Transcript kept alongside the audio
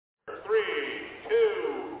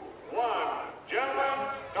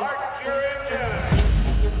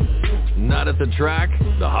not at the track?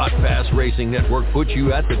 The Hot Pass Racing Network puts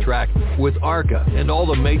you at the track with ARCA and all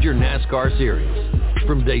the major NASCAR series.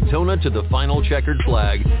 From Daytona to the final checkered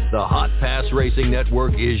flag, the Hot Pass Racing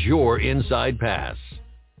Network is your inside pass.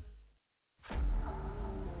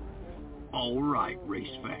 All right, race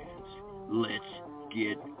fans, let's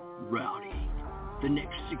get rowdy. The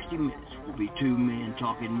next 60 minutes will be two men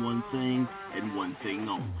talking one thing and one thing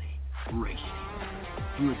only, racing.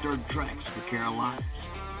 From the dirt tracks of the Carolinas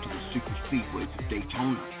to the super speedways of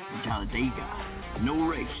Daytona and Talladega, no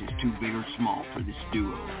race is too big or small for this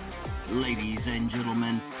duo. Ladies and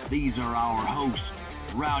gentlemen, these are our hosts,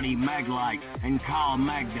 Rowdy Maglite and Kyle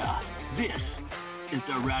Magda. This is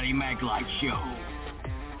the Rowdy Maglite Show.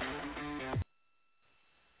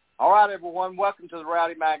 All right, everyone, welcome to the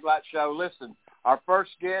Rowdy Maglite Show. Listen, our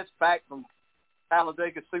first guest back from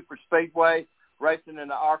Talladega Super Speedway, racing in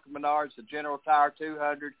the ARCA Menards, the General Tire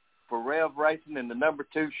 200 for Rev Racing in the number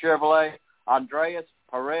 2 Chevrolet, Andres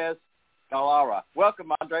Perez de Lara.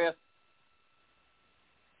 Welcome, Andres.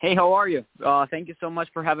 Hey, how are you? Thank you so much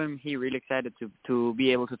for having me here. Really excited to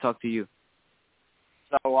be able to talk to you.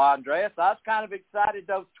 So, Andres, I was kind of excited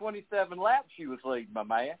those 27 laps you was leading, my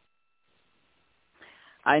man.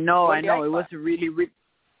 I know. It was really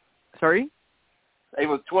Sorry? It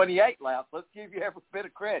was 28 laps. Let's give you every bit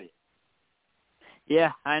of credit.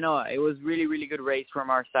 Yeah, I know. It was really, really good race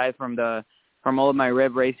from our side, from all of my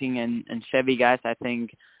Rev Racing and Chevy guys. I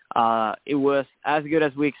think it was as good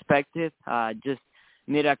as we expected. Just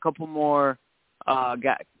need a couple more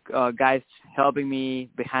guys helping me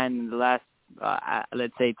behind the last,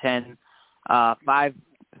 let's say,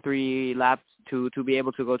 3 laps to be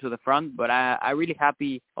able to go to the front. But I'm really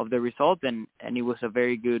happy of the result, and it was a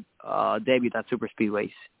very good debut at Super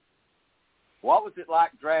Speedways. What was it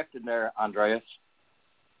like drafting there, Andreas?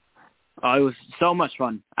 It was so much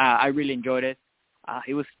fun. I really enjoyed it.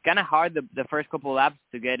 It was kind of hard the first couple of laps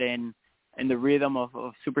to get in the rhythm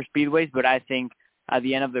of Super Speedways, but I think at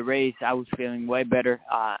the end of the race I was feeling way better,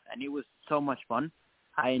 and it was so much fun.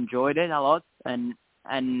 I enjoyed it a lot, and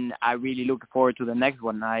I really look forward to the next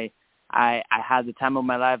one. I had the time of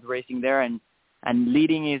my life racing there, and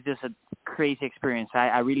leading is just a crazy experience.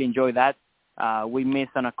 I really enjoyed that. We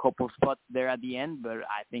missed on a couple spots there at the end, but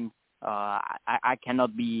I think I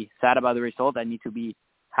cannot be sad about the result. I need to be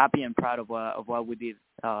happy and proud of what we did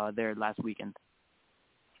there last weekend.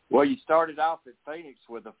 Well, you started off at Phoenix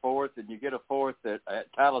with a 4th, and you get a 4th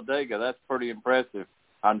at Talladega. That's pretty impressive,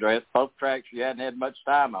 Andres. Both tracks you hadn't had much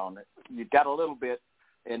time on it. You got a little bit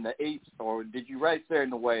in the East, or did you race there in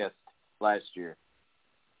the West last year?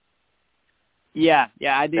 Yeah,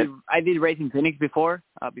 I did race in Phoenix before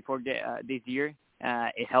this year.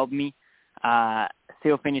 It helped me.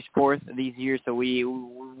 Still finished 4th this year, so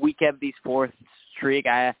we kept this 4th streak.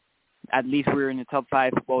 At least we were in the top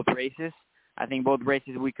 5 of both races. I think both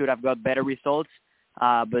races we could have got better results,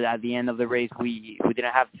 but at the end of the race we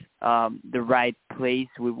didn't have the right place.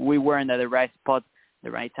 We weren't at the right spot,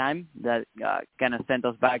 the right time. That kind of sent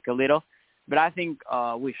us back a little. But I think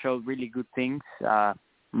we showed really good things.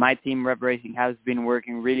 My team, Rev Racing, has been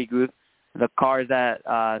working really good. The cars that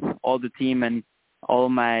all the team and all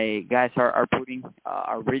my guys are putting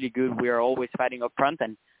are really good. We are always fighting up front,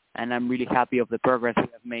 and I'm really happy of the progress we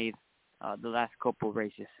have made the last couple of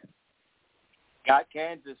races. Got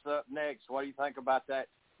Kansas up next. What do you think about that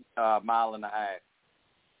mile and a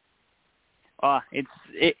half?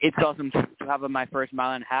 It's awesome to have my first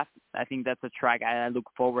mile and a half. I think that's a track I look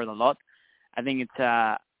forward a lot. I think it's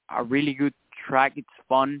a really good track. It's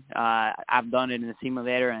fun. I've done it in a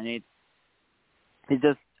simulator, and it's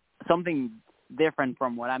just something different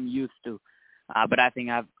from what I'm used to. But I think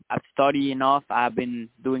I've studied enough. I've been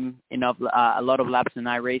doing a lot of laps in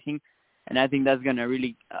iRacing, and I think that's going to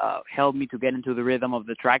really help me to get into the rhythm of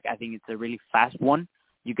the track. I think it's a really fast one.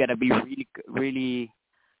 You got to be really, really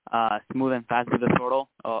smooth and fast with the throttle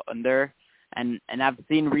on there. And I've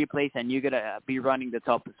seen replays, and you got to be running the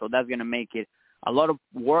top. So that's going to make it a lot of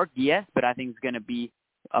work, yes, but I think it's going to be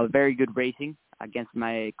a very good racing against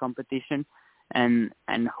my competition. And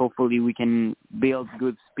hopefully we can build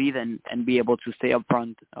good speed and be able to stay up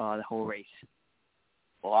front the whole race.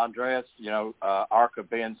 Well, Andres, ARCA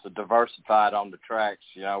being so diversified on the tracks,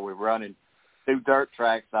 we're running 2 dirt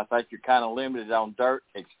tracks. I think you're kind of limited on dirt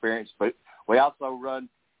experience, but we also run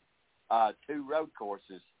 2 road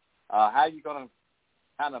courses. How are you going to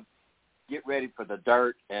kind of get ready for the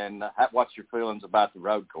dirt, and what's your feelings about the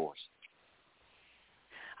road course?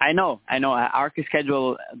 I know. ARCA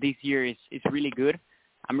schedule this year is really good.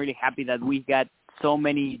 I'm really happy that we got so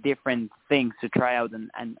many different things to try out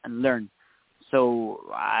and learn. So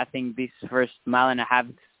I think this first mile and a half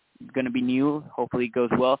is going to be new. Hopefully it goes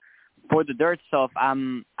well. for the dirt stuff,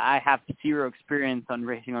 I have zero experience on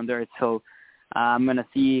racing on dirt, so I'm gonna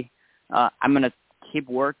keep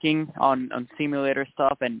working on simulator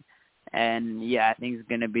stuff, and yeah, I think it's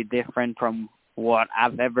gonna be different from what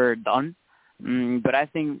I've ever done. But I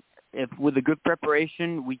think if with a good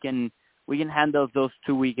preparation, we can handle those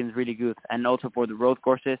 2 weekends really good. And also for the road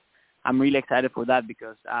courses, I'm really excited for that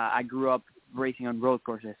because I grew up racing on road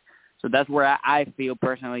courses, so that's where I feel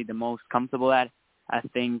personally the most comfortable at. I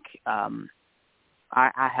think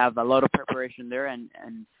I have a lot of preparation there, and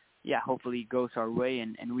yeah, hopefully it goes our way,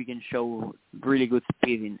 and we can show really good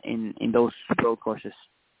speed in those road courses.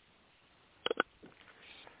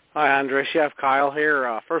 Hi, Andres. Chef Kyle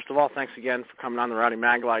here. First of all, thanks again for coming on the Rowdy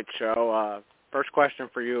Maglite Show. First question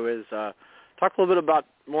for you is talk a little bit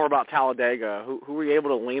more about Talladega. Who were you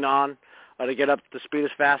able to lean on to get up to speed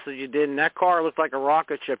as fast as you did? And that car looked like a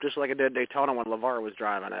rocket ship, just like it did Daytona when LeVar was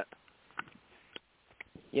driving it.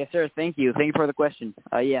 Yes, sir. Thank you. Thank you for the question.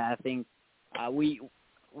 Yeah, I think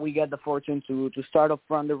we got the fortune to start off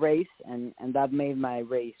from the race, and that made my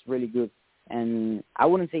race really good. And I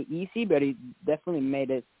wouldn't say easy, but it definitely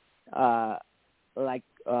made it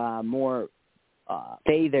more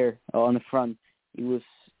stay there on the front. It was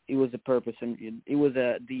the purpose, and it was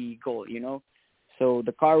the goal, you know. So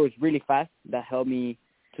the car was really fast. That helped me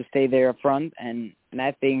to stay there up front, and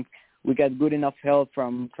I think we got good enough help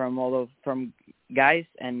from guys,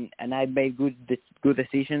 and I made good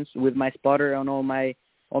decisions with my spotter and all my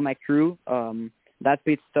crew. That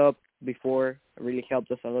pit stop before really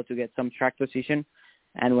helped us a lot to get some track position,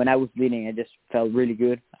 and when I was leading, I just felt really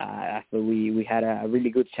good. I thought we had a really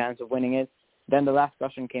good chance of winning it. Then the last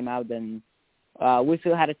caution came out, and we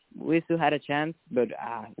still had a chance, but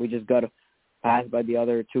we just got passed by the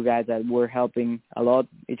other two guys that were helping a lot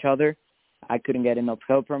each other. I couldn't get enough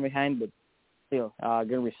help from behind, but still,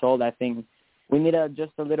 good result. I think we need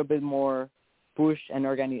just a little bit more push and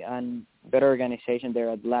better organization there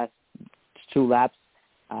at the last 2 laps.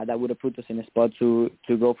 That would have put us in a spot to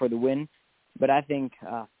go for the win. But I think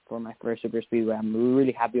for my first super speedway, I'm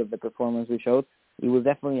really happy with the performance we showed. It was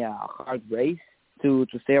definitely a hard race to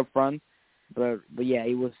stay up front, but yeah,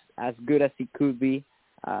 it was as good as it could be.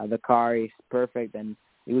 The car is perfect, and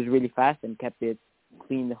it was really fast and kept it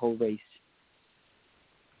clean the whole race.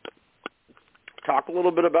 Talk a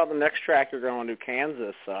little bit about the next track you're going to,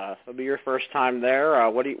 Kansas. It'll be your first time there.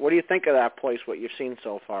 What do you think of that place? What you've seen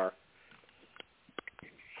so far?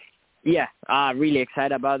 Yeah, really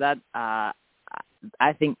excited about that.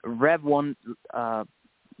 I think Rev won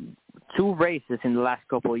 2 races in the last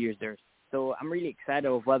couple of years there, so I'm really excited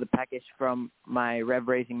of what the package from my Rev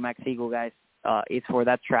Racing Max Eagle guys is for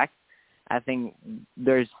that track. I think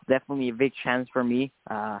there's definitely a big chance for me.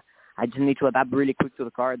 I just need to adapt really quick to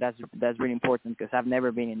the car. That's really important because I've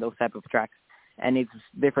never been in those type of tracks, and it's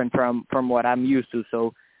different from what I'm used to.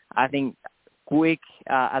 So I think quick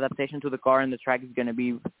adaptation to the car and the track is going to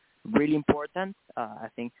be really important. I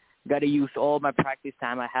think got to use all my practice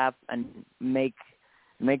time I have and make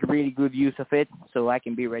really good use of it so I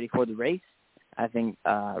can be ready for the race. I think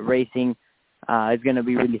racing is going to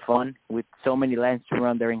be really fun with so many lanes to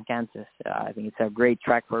run there in Kansas. I think it's a great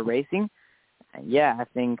track for racing. And yeah, I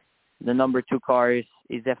think the number 2 car is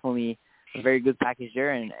definitely a very good package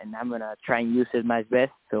there, and I'm going to try and use it my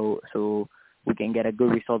best so we can get a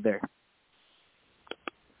good result there.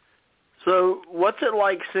 So what's it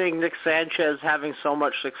like seeing Nick Sanchez having so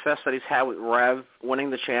much success that he's had with Rev,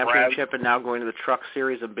 winning the championship, and now going to the Truck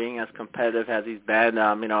Series and being as competitive as he's been?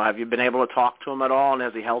 Have you been able to talk to him at all, and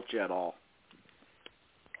has he helped you at all?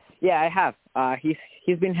 Yeah, I have.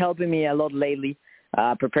 He's been helping me a lot lately.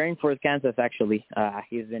 Preparing for Kansas, actually.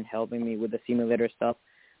 He's been helping me with the simulator stuff.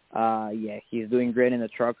 Yeah, he's doing great in the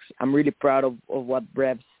trucks. I'm really proud of what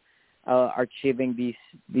Revs are achieving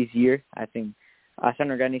this year. I think as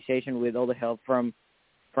an organization with all the help from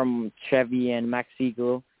Chevy and Max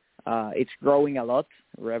Eagle, it's growing a lot.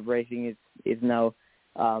 Rev Racing is now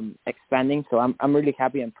expanding, so I'm really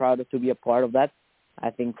happy and proud to be a part of that. I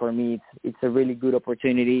think for me it's a really good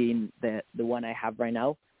opportunity in the one I have right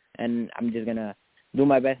now, and I'm just gonna do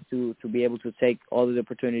my best to be able to take all the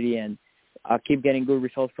opportunity and keep getting good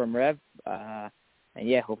results from Rev. And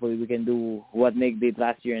yeah, hopefully we can do what Nick did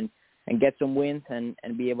last year and get some wins and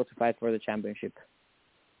be able to fight for the championship.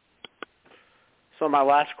 So my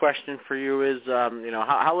last question for you is,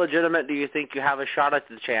 how legitimate do you think you have a shot at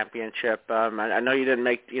the championship? I know you didn't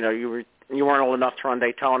make, you weren't old enough to run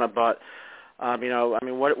Daytona, but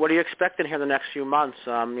what are you expecting here the next few months?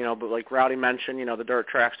 But like Rowdy mentioned, the dirt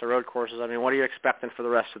tracks, the road courses. What are you expecting for the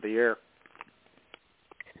rest of the year?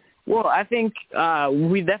 Well, I think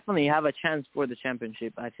we definitely have a chance for the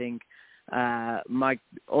championship. I think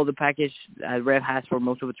All the package Rev has for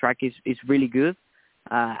most of the track is really good.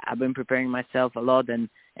 I've been preparing myself a lot, and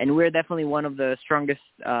we're definitely one of the strongest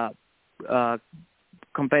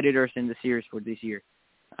competitors in the series for this year.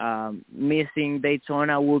 Missing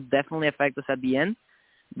Daytona will definitely affect us at the end,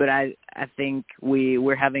 but I think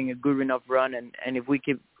we're having a good enough run, and if we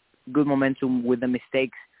keep good momentum with the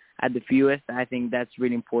mistakes at the fewest, I think that's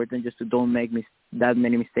really important, just to don't make that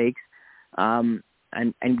many mistakes, and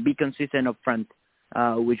be consistent up front,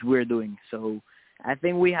 which we're doing. So I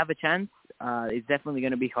think we have a chance. It's definitely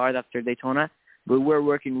going to be hard after Daytona, but we're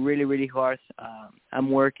working really, really hard.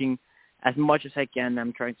 I'm working as much as I can.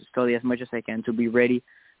 I'm trying to study as much as I can to be ready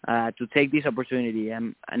to take this opportunity.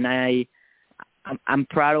 And I'm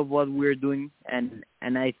proud of what we're doing, and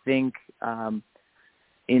I think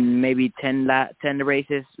in maybe 10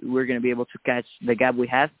 races we're going to be able to catch the gap we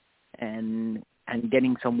have, and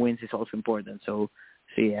getting some wins is also important. So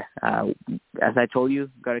yeah, as I told you,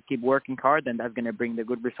 got to keep working hard, and that's going to bring the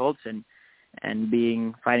good results, and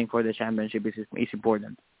fighting for the championship is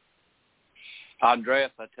important. Andres,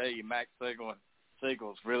 I tell you, Max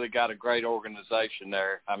Siegel's really got a great organization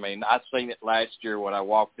there. I mean, I seen it last year when I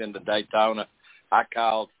walked into Daytona. I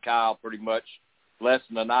called Kyle pretty much less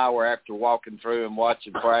than an hour after walking through and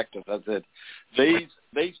watching practice. I said,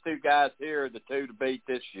 these two guys here are the two to beat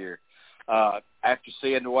this year. After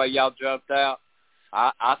seeing the way y'all jumped out,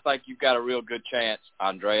 I think you've got a real good chance,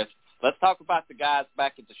 Andres. Let's talk about the guys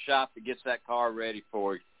back at the shop that gets that car ready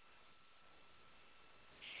for you.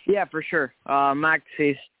 Yeah, for sure. Max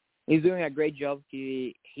is doing a great job.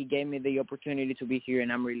 He gave me the opportunity to be here,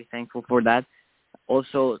 and I'm really thankful for that.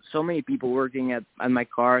 Also, so many people working at my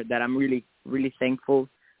car that I'm really, really thankful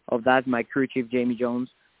of that. My crew chief, Jamie Jones,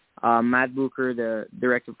 Matt Booker, the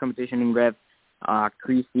director of competition in Rev,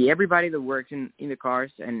 Christy, everybody that works in the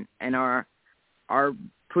cars and are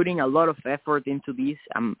putting a lot of effort into this.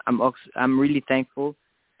 I'm really thankful,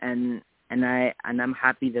 and I'm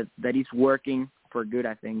happy that it's working for good.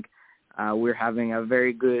 I think we're having a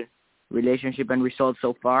very good relationship and results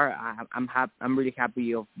so far. I'm really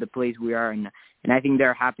happy of the place we are, and I think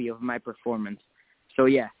they're happy of my performance. So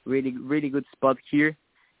yeah, really, really good spot here,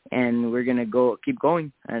 and we're gonna keep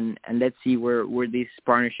going, and let's see where this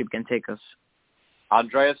partnership can take us.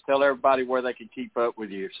 Andres, tell everybody where they can keep up with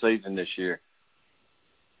your season this year.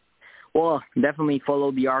 Well, definitely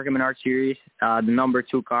follow the ARCA Menards Series, the number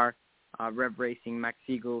 2 car, Rev Racing, Max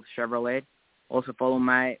Siegel, Chevrolet. Also follow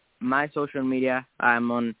my social media.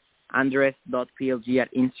 I'm on andres.plg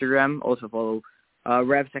at Instagram. Also follow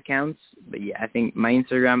Rev's accounts. But yeah, I think my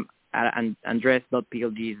Instagram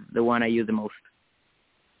andres.plg is the one I use the most.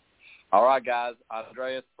 All right, guys.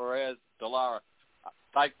 Andres Perez de Lara.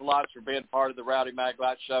 Thanks a lot for being part of the Rowdy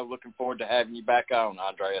Maglite Show. Looking forward to having you back on,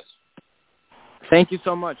 Andres. Thank you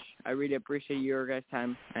so much. I really appreciate your guys'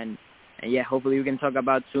 time. And yeah, hopefully we can talk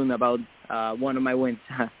about one of my wins.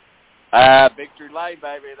 Victory Lane,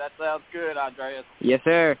 baby. That sounds good, Andres. Yes,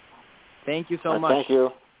 sir. Thank you so much. Thank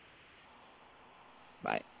you.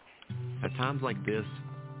 Bye. At times like this,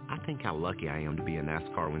 I think how lucky I am to be a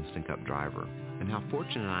NASCAR Winston Cup driver, and how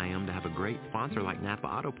fortunate I am to have a great sponsor like Napa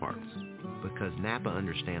Auto Parts, because Napa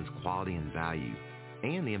understands quality and value,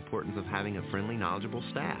 and the importance of having a friendly, knowledgeable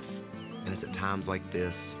staff. And it's at times like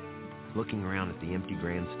this, looking around at the empty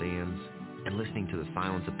grandstands and listening to the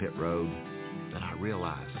silence of pit road, that I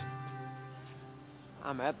realize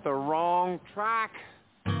I'm at the wrong track.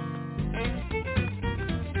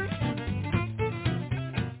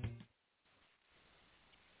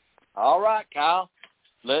 All right, Kyle.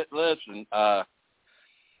 Listen,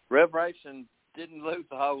 Rev Racing didn't lose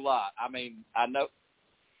a whole lot. I mean, I know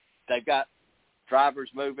they've got drivers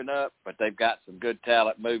moving up, but they've got some good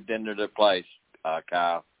talent moved into their place,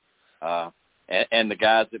 Kyle. And the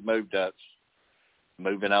guys that moved up,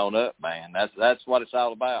 moving on up, man. That's what it's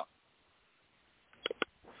all about.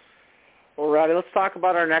 Well, Rowdy, let's talk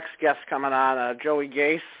about our next guest coming on, Joey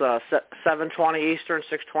Gase, 7:20 Eastern,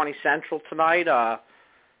 6:20 Central tonight.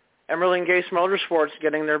 Emerald and Gase Motorsports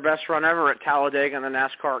getting their best run ever at Talladega in the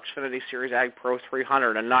NASCAR XFINITY Series Ag Pro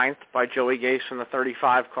 300, and 9th by Joey Gase in the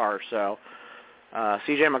 35 car. So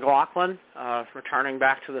C.J. McLaughlin returning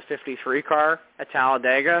back to the 53 car at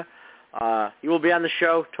Talladega. You will be on the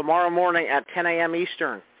show tomorrow morning at 10 a.m.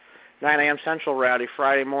 Eastern, 9 a.m. Central, Rowdy,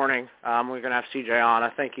 Friday morning. We're going to have C.J. on.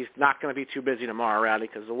 I think he's not going to be too busy tomorrow, Rowdy,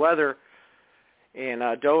 because the weather in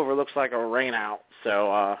Dover looks like a rain out.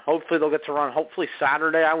 So hopefully they'll get to run, hopefully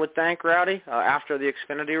Saturday, I would think, Rowdy, after the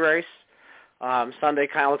Xfinity race. Sunday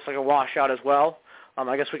kind of looks like a washout as well.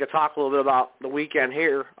 I guess we could talk a little bit about the weekend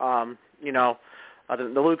here. The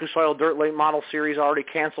Lucas Oil Dirt Late Model Series already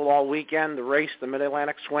canceled all weekend. The race, the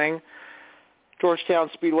Mid-Atlantic Swing, Georgetown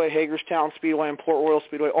Speedway, Hagerstown Speedway, and Port Royal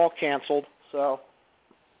Speedway all canceled. So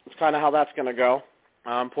it's kind of how that's going to go.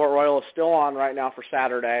 Port Royal is still on right now for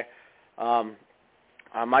Saturday.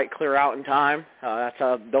 I might clear out in time. That's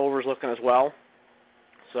how Dover's looking as well.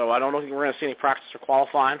 So I don't know if we're going to see any practice or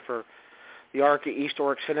qualifying for the ARCA East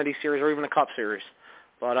or XFINITY Series or even the Cup Series.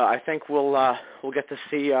 But I think we'll get to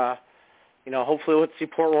see, hopefully we'll see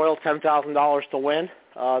Port Royal $10,000 to win.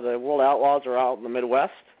 The World Outlaws are out in the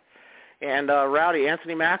Midwest. And Rowdy,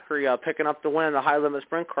 Anthony Macri picking up the win in the High Limit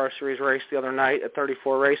Sprint Car Series race the other night at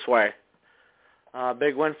 34 Raceway.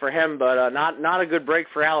 Big win for him, but not a good break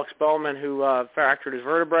for Alex Bowman, who fractured his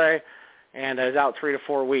vertebrae and is out 3 to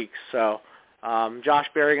 4 weeks. So Josh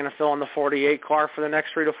Berry going to fill in the 48 car for the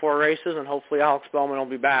next 3 to 4 races, and hopefully Alex Bowman will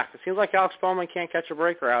be back. It seems like Alex Bowman can't catch a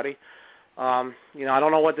break, Rowdy. I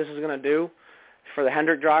don't know what this is going to do for the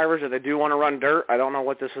Hendrick drivers. If they do want to run dirt, I don't know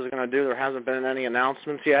what this is going to do. There hasn't been any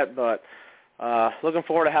announcements yet, but looking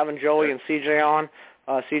forward to having Joey and CJ on.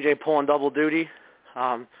 CJ pulling double duty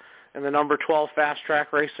in the number 12 Fast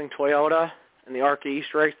Track Racing Toyota in the ARCA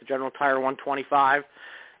East race, the General Tire 125,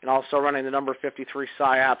 and also running the number 53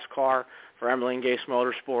 SciAps car for Emily and Gase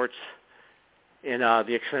Motorsports in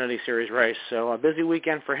the Xfinity Series race. So a busy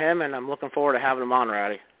weekend for him, and I'm looking forward to having him on,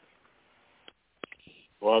 Rowdy.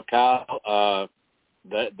 Well, Kyle,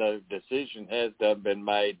 the decision has been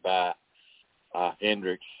made by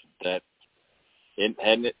Hendricks that,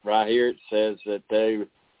 and it right here it says that they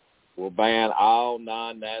will ban all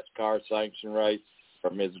non-NASCAR sanctioned races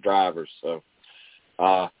from his drivers. So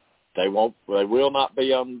they will not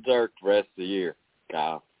be on the dirt the rest of the year,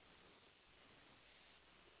 Kyle.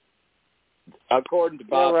 According to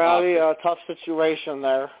Bob, Rowdy, a tough situation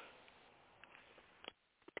there.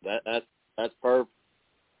 That's per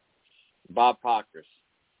Bob Pockris.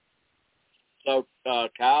 So,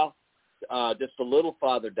 Kyle, just a little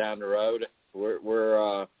farther down the road,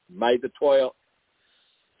 we're May the 12th,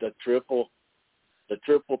 the triple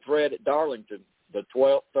threat at Darlington, the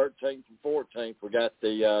 12th, 13th, and 14th. We got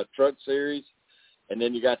the Truck Series, and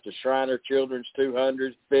then you got the Shriner Children's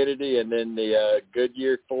 200 Xfinity, and then the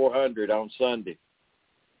Goodyear 400 on Sunday.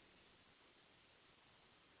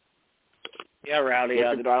 Yeah, Rowdy,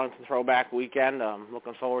 the Darlington Throwback Weekend.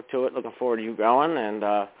 Looking forward to it. Looking forward to you going, and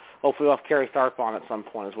hopefully we'll have Kerry Tharp on at some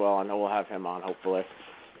point as well. I know we'll have him on, hopefully.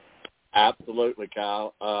 Absolutely,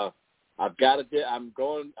 Kyle. I'm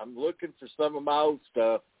looking for some of my old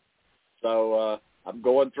stuff, so I'm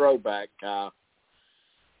going throwback, Kyle.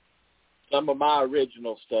 Some of my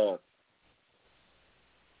original stuff.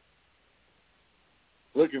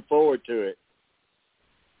 Looking forward to it.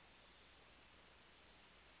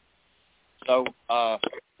 So, Kyle,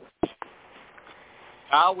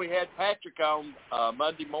 we had Patrick on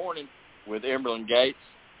Monday morning with Emerald and Gates.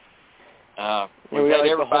 We had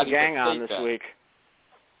the whole gang on this week.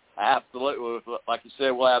 Absolutely. Like you said,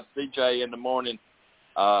 we'll have CJ in the morning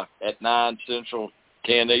at 9 Central,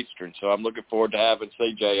 10 Eastern. So I'm looking forward to having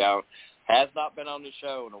CJ on. Has not been on the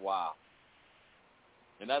show in a while.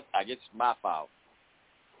 And that's, I guess, my fault.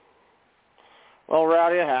 Well,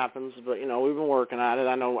 Rowdy, it happens, but, we've been working at it.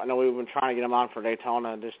 I know we've been trying to get him on for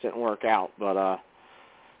Daytona. It just didn't work out. But I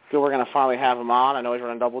feel we're going to finally have him on. I know he's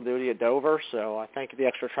running double duty at Dover, so I think the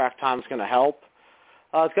extra track time is going to help.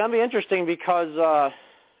 It's going to be interesting because,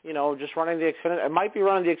 just running the Xfinity, it might be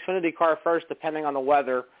running the Xfinity car first depending on the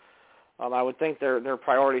weather. I would think their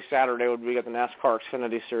priority Saturday would be at the NASCAR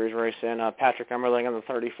XFINITY Series race in Patrick Emmerling in the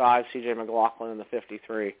 35, CJ McLaughlin in the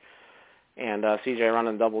 53. And CJ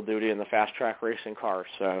running double duty in the Fast Track Racing car.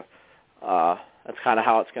 So that's kind of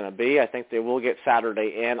how it's going to be. I think they will get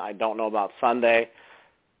Saturday in. I don't know about Sunday.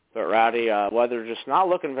 But, Rowdy, weather just not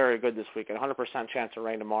looking very good this weekend. 100% chance of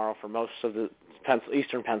rain tomorrow for most of the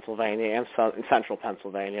eastern Pennsylvania and central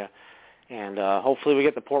Pennsylvania. And hopefully we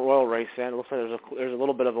get the Port Royal race in. It looks like there's a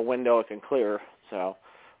little bit of a window it can clear. So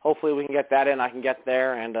hopefully we can get that in. I can get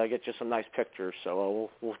there and get you some nice pictures. So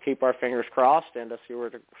we'll keep our fingers crossed and see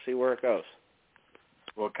where it goes.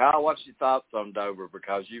 Well, Kyle, what's your thoughts on Dover?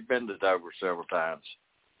 Because you've been to Dover several times.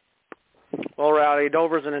 Well, Rowdy,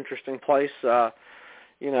 Dover's an interesting place.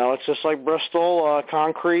 It's just like Bristol,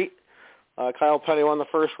 concrete. Kyle Petty won the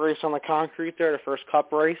first race on the concrete there, the first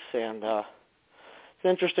Cup race, and it's an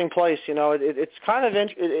interesting place. It's kind of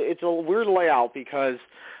it's a weird layout because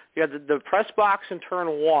you have the press box in turn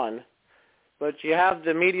 1, but you have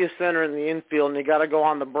the media center in the infield, and you got to go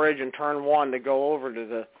on the bridge in turn 1 to go over to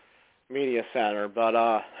the media center.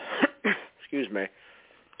 But excuse me.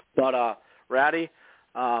 But Rowdy,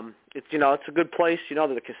 it's a good place.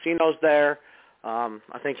 The casino's there.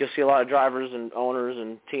 I think you'll see a lot of drivers and owners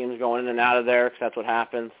and teams going in and out of there because that's what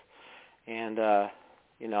happens. And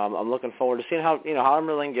I'm looking forward to seeing how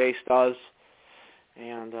Emmerling Gase does.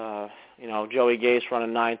 And, Joey Gase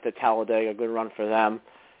running 9th at Talladega, good run for them.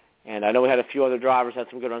 And I know we had a few other drivers had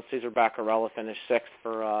some good runs. Cesar Baccarella finished 6th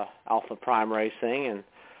for Alpha Prime Racing. And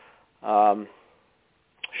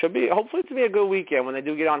hopefully it's be a good weekend. When they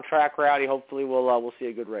do get on track, Rowdy, hopefully we'll see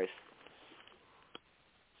a good race.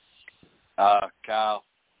 Kyle,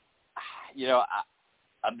 I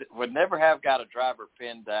would never have got a driver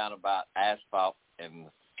pinned down about asphalt and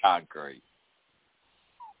concrete.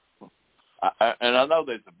 And I know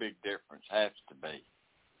there's a big difference, has to be.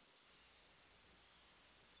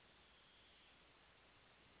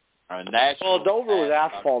 Well, Dover was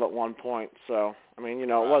asphalt at one point, so, it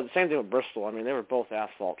was the same thing with Bristol. They were both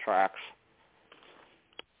asphalt tracks.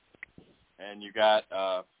 And you got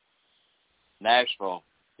Nashville,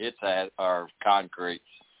 are concrete.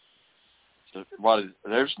 So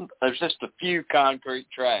there's just a few concrete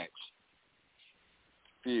tracks.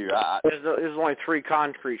 There's only 3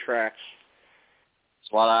 concrete tracks.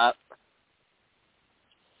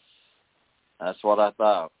 That's what I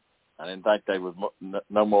thought. I didn't think they would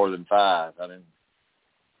no more than 5.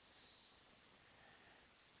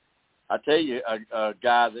 I tell you, a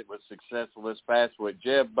guy that was successful this past week,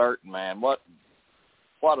 Jeb Burton, man, what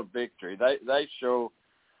a victory! They sure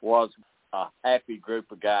was a happy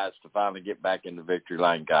group of guys to finally get back in the victory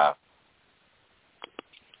lane, Kyle.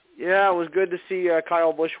 Yeah, it was good to see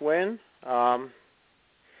Kyle Busch win.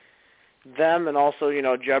 Them and also,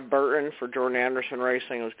 Jeb Burton for Jordan Anderson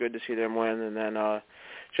Racing. It was good to see them win. And then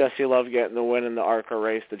Jesse Love getting the win in the ARCA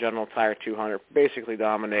race, the General Tire 200, basically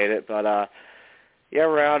dominated. But, yeah,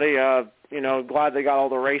 Rowdy, glad they got all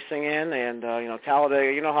the racing in. And,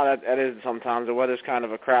 Talladega, you know how that is sometimes. The weather's kind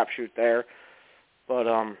of a crapshoot there. But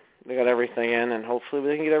they got everything in, and hopefully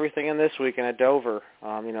they can get everything in this weekend at Dover.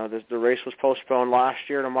 The race was postponed last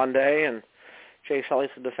year to Monday, and Chase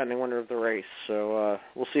Elliott's the defending winner of the race. So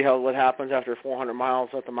we'll see what happens after 400 miles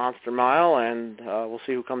at the Monster Mile, and we'll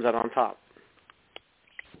see who comes out on top.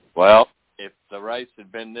 Well, if the race had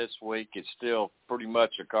been this week, it's still pretty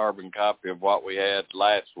much a carbon copy of what we had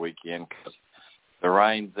last weekend, because the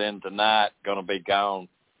rain's in tonight, going to be gone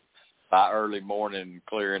by early morning and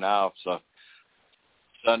clearing off. So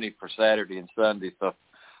Sunday for Saturday and Sunday. So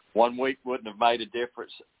 1 week wouldn't have made a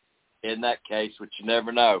difference in that case, but you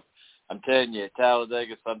never know. I'm telling you, at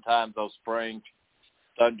Talladega, sometimes those spring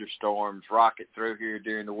thunderstorms rocket through here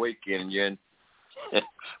during the weekend. And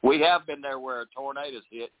we have been there where a tornado's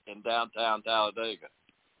hit in downtown Talladega.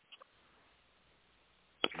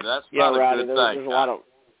 That's not a good thing. There's a lot of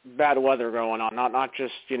bad weather going on, not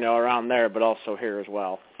just, around there, but also here as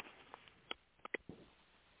well.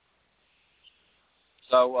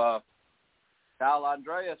 So, Kyle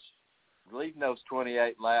Andres leading those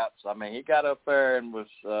 28 laps. He got up there and was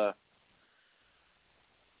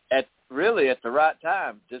at the right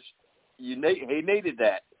time. He needed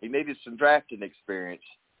that. He needed some drafting experience.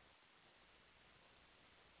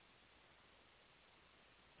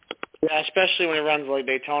 Yeah, especially when he runs like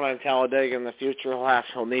Daytona and Talladega in the future,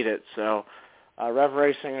 he'll need it. So, Rev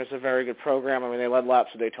Racing is a very good program. They led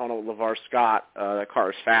laps of Daytona with LeVar Scott. That car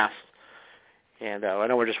is fast. And I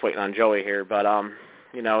know we're just waiting on Joey here, but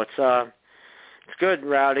it's good,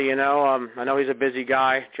 Rowdy. I know he's a busy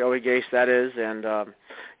guy, Joey Gase, that is, and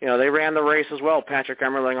they ran the race as well. Patrick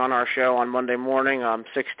Emmerling on our show on Monday morning,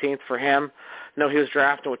 16th for him. I know he was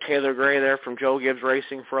drafted with Taylor Gray there from Joe Gibbs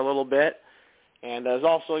Racing for a little bit, and there's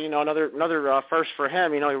also another first for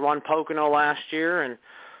him. He won Pocono last year and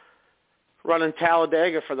running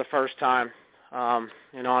Talladega for the first time. On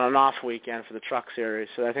an off weekend for the Truck Series.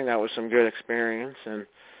 So I think that was some good experience. And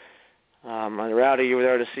Rowdy, you were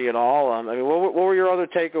there to see it all. What were your other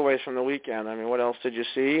takeaways from the weekend? What else did you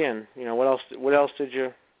see? And what else did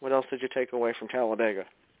you take away from Talladega?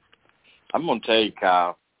 I'm going to tell you,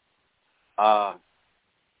 Kyle.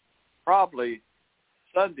 Probably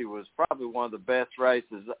Sunday was probably one of the best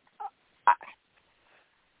races.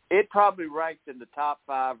 It probably ranked in the top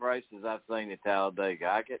 5 races I've seen at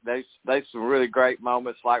Talladega. There's some really great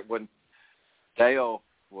moments, like when Dale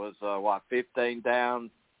was 15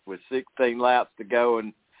 down with 16 laps to go,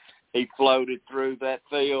 and he floated through that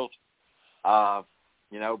field.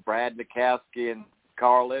 Brad Nikowski and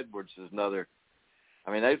Carl Edwards is another.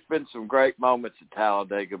 There's been some great moments at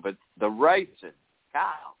Talladega, but the racing,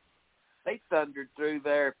 Kyle, they thundered through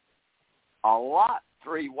there a lot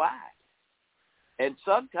 3 wide. And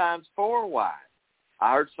sometimes 4 wide.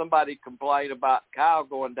 I heard somebody complain about Kyle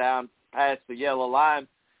going down past the yellow line.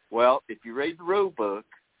 Well, if you read the rule book,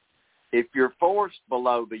 if you're forced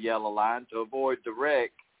below the yellow line to avoid the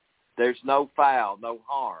wreck, there's no foul, no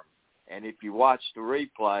harm. And if you watch the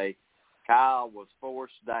replay, Kyle was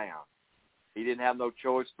forced down. He didn't have no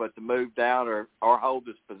choice but to move down or hold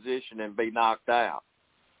his position and be knocked out.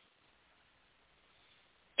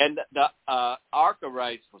 And the ARCA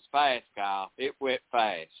race was fast, Kyle. It went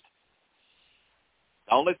fast.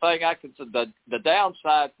 The only thing I can say, the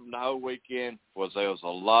downside from the whole weekend was there was a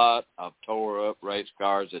lot of tore-up race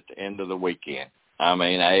cars at the end of the weekend. I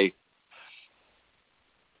mean, a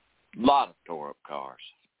lot of tore-up cars.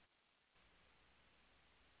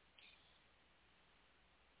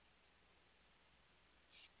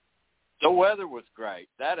 The weather was great.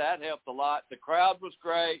 That helped a lot. The crowd was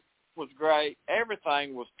great.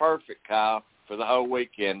 Everything was perfect, Kyle, for the whole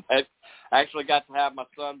weekend. I actually got to have my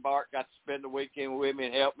son Bart got to spend the weekend with me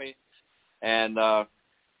and help me and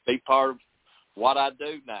be part of what I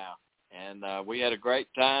do now. And we had a great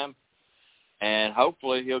time. And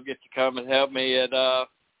hopefully he'll get to come and help me at,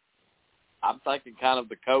 I'm thinking kind of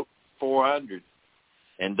the Coke 400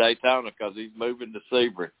 in Daytona because he's moving to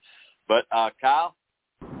Sebring. But, Kyle,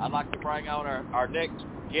 I'd like to bring on our next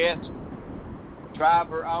guest,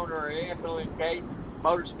 driver, owner of Andres Perez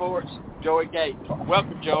Motorsports, Joey Gase.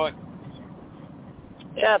 Welcome, Joey.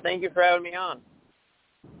 Yeah, thank you for having me on.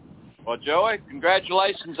 Well, Joey,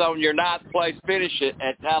 congratulations on your 9th place finish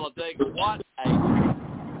at Talladega. What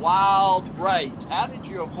a wild race. How did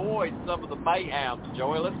you avoid some of the mayhem,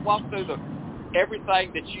 Joey? Let's walk through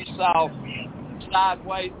everything that you saw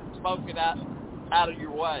sideways and smoking out of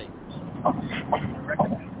your way.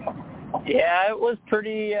 Yeah, it was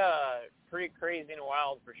pretty crazy and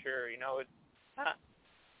wild for sure. You know, it's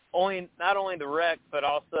not only the wreck, but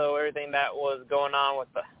also everything that was going on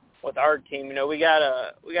with our team. You know, we got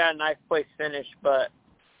a nice place finish, but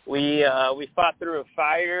we fought through a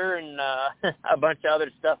fire and a bunch of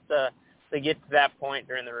other stuff to get to that point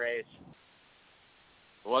during the race.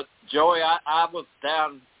 Well, Joey, I was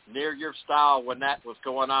down near your stall when that was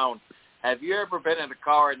going on. Have you ever been in a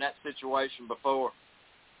car in that situation before?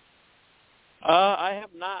 I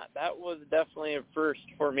have not. That was definitely a first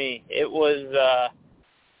for me. It was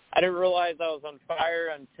I didn't realize I was on fire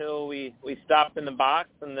until we stopped in the box,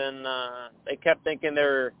 and then they kept thinking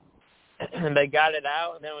they got it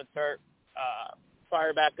out, and then it would start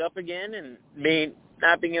fire back up again, and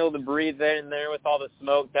not being able to breathe in there with all the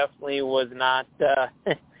smoke definitely was not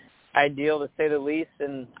ideal, to say the least.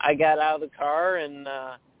 And I got out of the car, and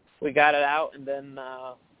we got it out, and then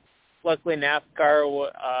luckily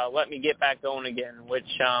NASCAR let me get back going again,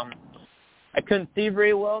 which I couldn't see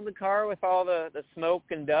very well in the car with all the smoke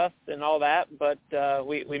and dust and all that, but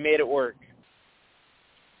we made it work.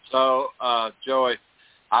 So, Joey,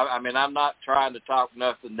 I mean, I'm not trying to talk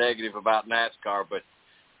nothing negative about NASCAR, but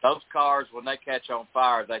those cars, when they catch on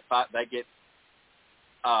fire, they get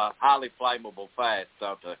highly flammable fast,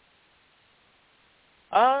 don't they?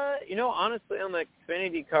 You know, honestly, on the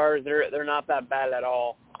XFINITY cars, they're not that bad at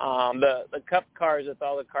all. The Cup cars with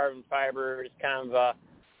all the carbon fiber is kind of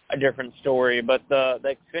a different story, but the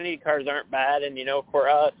XFINITY cars aren't bad. And, you know, for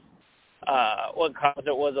us, what caused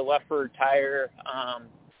it was a left rear tire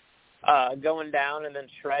going down and then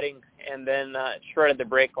shredding, and then it shredded the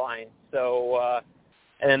brake line. So,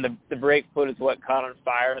 and then the brake fluid is what caught on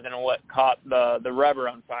fire, and then what caught the rubber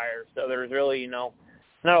on fire. So there's really, you know,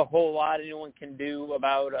 not a whole lot anyone can do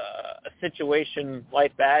about a situation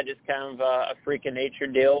like that. Just kind of a freak of nature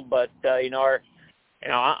deal. But you know,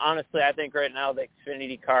 honestly, I think right now the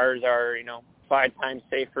XFINITY cars are, you know, 5 times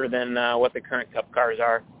safer than what the current Cup cars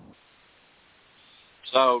are.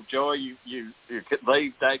 So, Joey, you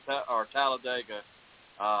leave Daytona or Talladega.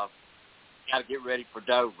 Got to get ready for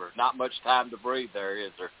Dover. Not much time to breathe there,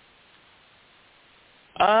 is there?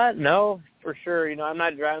 No, for sure. You know, I'm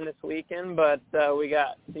not driving this weekend, but we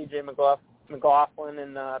got CJ McLaughlin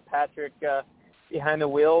and Patrick behind the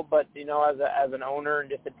wheel. But, you know, as an owner and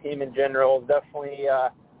just a team in general, it's definitely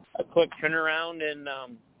a quick turnaround. And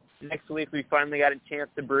next week we finally got a chance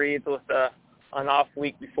to breathe with an off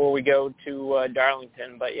week before we go to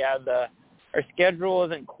Darlington. But, yeah, our schedule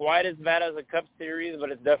isn't quite as bad as a Cup Series,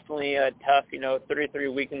 but it's definitely tough, you know, 33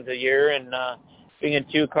 weekends a year. And being a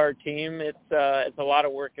 2-car team, it's a lot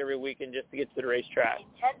of work every weekend just to get to the racetrack.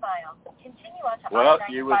 10 miles. Continue on to well,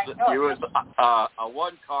 you was a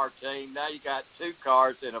 1-car team. Now you got 2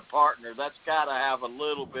 cars and a partner. That's got to have a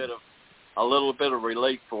little bit of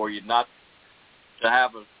relief for you, not to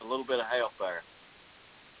have a little bit of help there.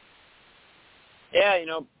 Yeah, you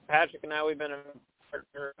know, Patrick and I, we've been a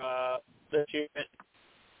partner this year.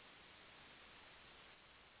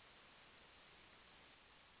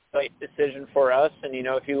 Right decision for us. And, you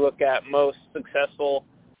know, if you look at most successful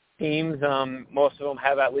teams, most of them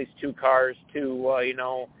have at least 2 cars to, you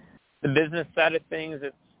know, the business side of things.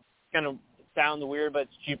 It's kind of sounds weird, but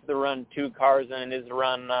it's cheaper to run 2 cars than it is to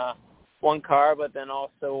run 1 car. But then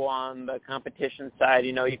also on the competition side,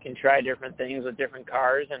 you can try different things with different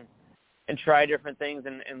cars and try different things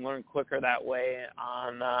and learn quicker that way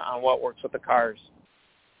on what works with the cars.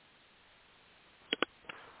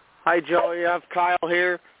 Hi, Joey. I have Kyle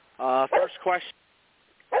here.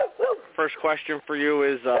 First question for you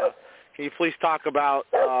is, can you please talk about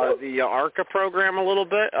the ARCA program a little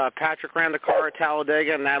bit? Patrick ran the car at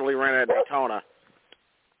Talladega and Natalie ran it at Daytona.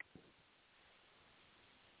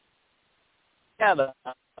 Yeah, the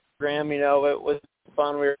program, it was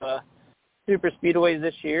fun. We were super speedways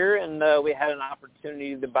this year, and we had an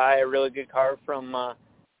opportunity to buy a really good car from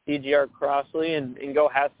DGR Crossley and go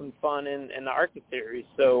have some fun in the ARCA Series.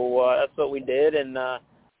 So that's what we did, and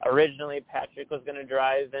originally Patrick was going to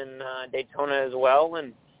drive in Daytona as well,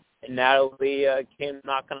 and Natalie came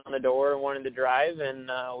knocking on the door and wanted to drive, and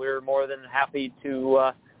we were more than happy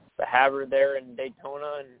to have her there in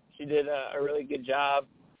Daytona, and she did a really good job.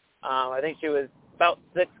 I think she was about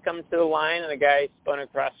 6th coming to the line, and the guy spun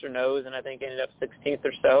across her nose and I think ended up 16th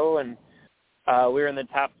or so, and we were in the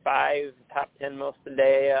top 5, top 10 most of the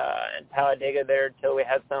day in Talladega there until we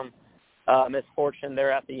had some misfortune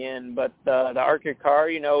there at the end. But the ARCA car,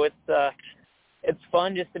 it's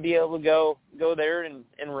fun just to be able to go there and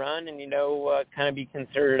run and, kind of be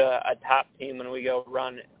considered a top team when we go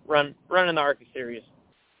run in the ARCA Series.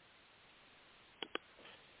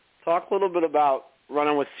 Talk a little bit about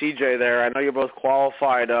running with CJ there. I know you're both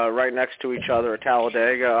qualified right next to each other at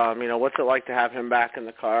Talladega. What's it like to have him back in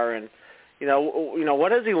the car? And,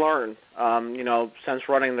 what has he learned, since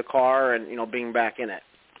running the car and, being back in it?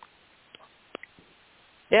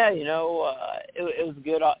 Yeah, it was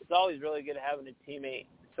good. It's always really good having a teammate,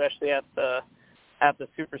 especially at the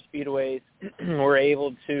super speedways. We're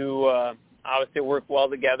able to obviously work well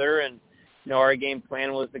together, and our game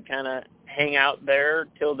plan was to kind of hang out there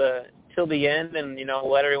till the end, and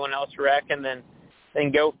let everyone else wreck, and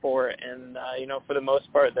then go for it. And for the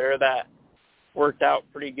most part, there that worked out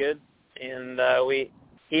pretty good. And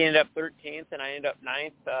he ended up 13th, and I ended up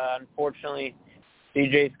 9th. Unfortunately,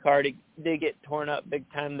 CJ's car did get torn up big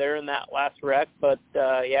time there in that last wreck, but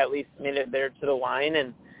at least made it there to the line,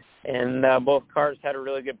 and both cars had a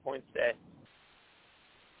really good points day.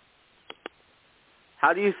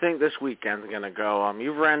 How do you think this weekend's going to go?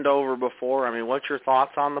 You've ran Dover before. What's your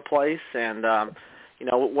thoughts on the place, and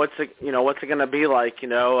what's it going to be like?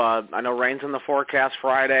 I know rain's in the forecast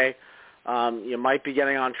Friday. You might be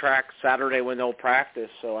getting on track Saturday when they'll practice.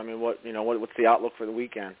 So what's the outlook for the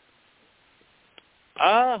weekend?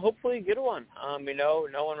 Hopefully a good one. No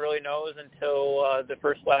one really knows until the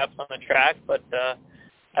first laps on the track, but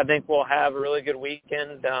I think we'll have a really good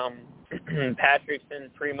weekend. Patrick's in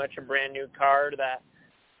pretty much a brand new car that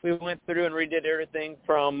we went through and redid everything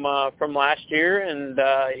from last year, and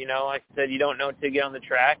like I said, you don't know until you get on the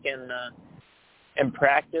track and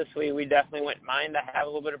practice. We definitely wouldn't mind to have a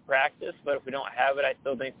little bit of practice, but if we don't have it, I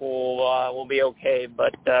still think we'll be okay.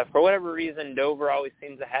 But for whatever reason, Dover always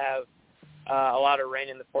seems to have a lot of rain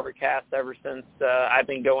in the forecast ever since I've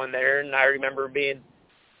been going there, and I remember being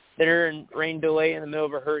there in rain delay in the middle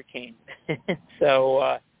of a hurricane.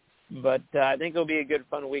 So, but I think it'll be a good,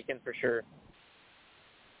 fun weekend for sure.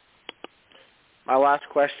 My last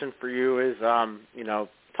question for you is,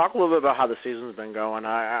 talk a little bit about how the season's been going.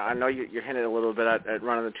 I know you're hinting a little bit at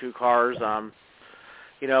running the 2 cars.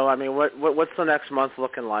 What's the next month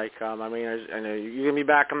looking like? I know you going to be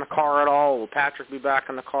back in the car at all? Will Patrick be back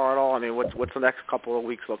in the car at all? What's the next couple of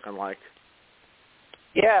weeks looking like?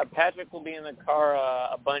 Yeah, Patrick will be in the car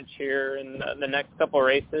a bunch here in the next couple of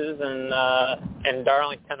races, and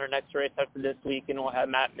Darlington, our next race after this week, and we'll have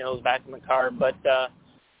Matt Mills back in the car. But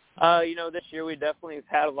this year we definitely have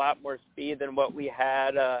had a lot more speed than what we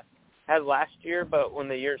had last year. But when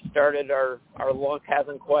the year started, our luck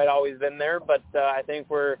hasn't quite always been there. But I think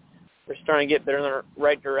we're starting to get there in the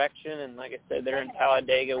right direction. And like I said, there in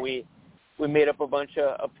Talladega, we made up a bunch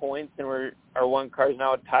of points, and our 1 car is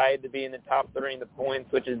now tied to be in the top 30 in the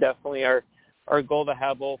points, which is definitely our goal to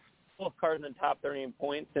have both cars in the top 30 in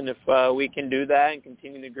points. And if we can do that and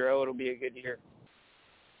continue to grow, it'll be a good year.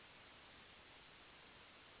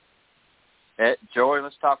 Joey,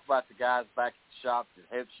 let's talk about the guys back at the shop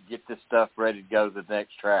that helps you get this stuff ready to go to the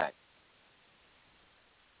next track.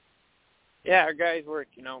 Yeah, our guys work,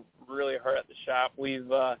 really hard at the shop.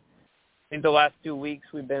 We've, I think the last 2 weeks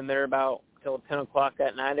we've been there about till 10 o'clock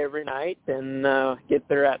at night every night, and get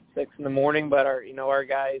there at 6 in the morning. But our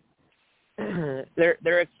guys,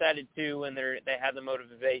 they're excited too when they have the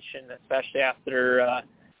motivation, especially after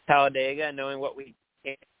Talladega, knowing what we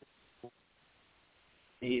can.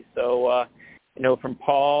 So from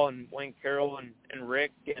Paul and Wayne Carroll and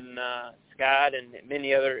Rick and Scott and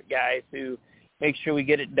many other guys who make sure we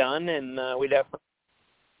get it done, and we definitely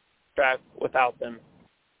drive without them.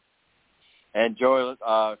 And Joey,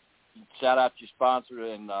 shout out to your sponsor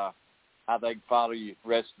and how they can follow you the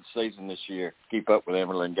rest of the season this year. Keep up with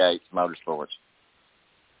Emerald Gates Motorsports.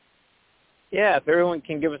 Yeah, if everyone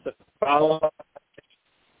can give us a follow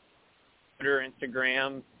Twitter,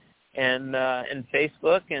 Instagram, and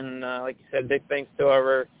Facebook, and like you said, big thanks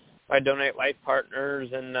to my Donate Life partners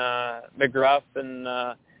and McGruff and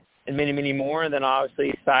many, many more, and then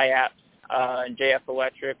obviously SciApps and JF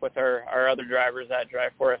Electric with our other drivers that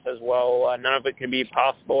drive for us as well. None of it could be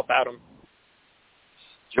possible without them.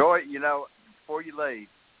 Joy, before you leave,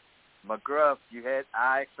 McGruff,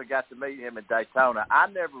 I actually got to meet him in Daytona. I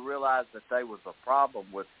never realized that there was a problem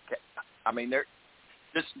with, they're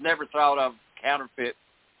just never thought of counterfeit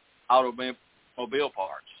automobile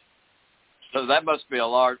parts. So that must be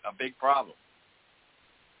a big problem.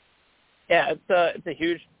 Yeah, it's a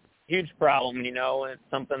huge problem, and it's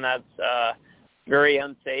something that's very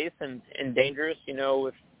unsafe and dangerous.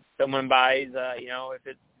 If someone buys, if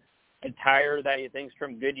it's a tire that you think's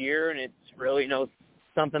from Goodyear and it's really,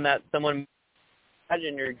 something that someone,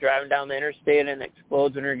 imagine you're driving down the interstate and it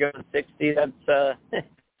explodes when you're going 60. That's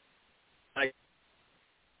like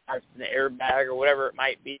an airbag or whatever it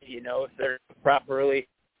might be. If they're properly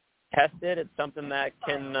tested, it's something that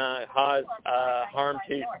can cause harm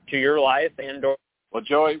to your life and or. Well,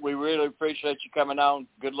 Joey, we really appreciate you coming on.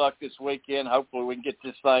 Good luck this weekend. Hopefully we can get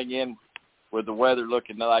this thing in with the weather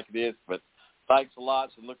looking like it is. But thanks a lot,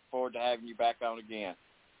 and looking forward to having you back on again.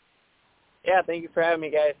 Yeah, thank you for having me,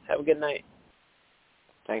 guys. Have a good night.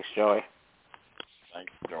 Thanks, Joey.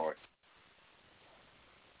 Thanks, Joey.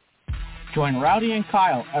 Join Rowdy and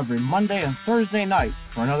Kyle every Monday and Thursday night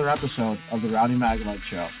for another episode of the Rowdy Maglite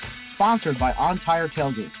Show, sponsored by On Tire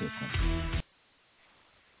Tailgate System.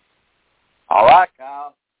 All right,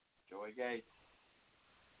 Kyle. Joey Gase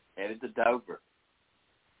headed to Dover.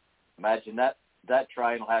 Imagine that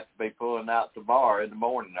train will have to be pulling out tomorrow in the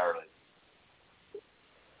morning early.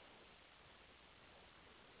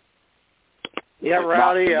 Yeah,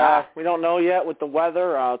 Rowdy, we don't know yet with the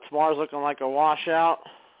weather. Tomorrow's looking like a washout.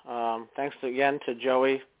 Thanks again to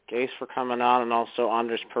Joey Gase for coming on, and also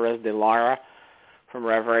Andres Perez de Lara from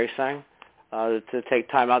Rev Racing to take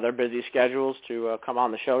time out of their busy schedules to come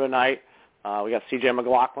on the show tonight. We got CJ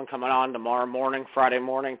McLaughlin coming on tomorrow morning, Friday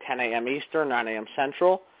morning, 10 a.m. Eastern, 9 a.m.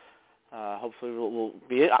 Central. Hopefully we'll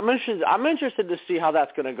be. I'm interested to see how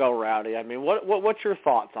that's going to go, Rowdy. What's your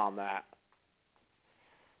thoughts on that?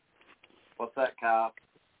 What's that, Kyle?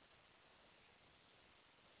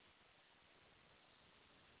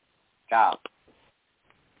 Kyle.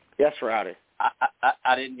 Yes, Rowdy.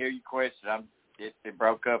 I didn't hear your question. It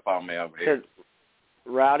broke up on me over here.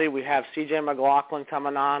 Rowdy, we have C.J. McLaughlin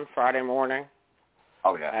coming on Friday morning.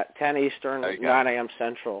 Oh, yeah. At 10 Eastern, 9 a.m.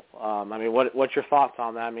 Central. What's your thoughts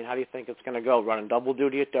on that? How do you think it's going to go? Running double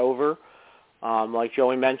duty at Dover. Like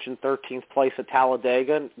Joey mentioned, 13th place at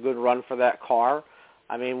Talladega. Good run for that car.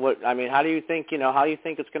 How do you think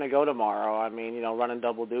it's going to go tomorrow? Running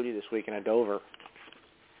double duty this weekend at Dover.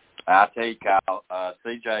 I tell you, Kyle,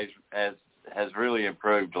 CJ has really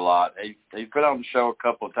improved a lot. He's been on the show a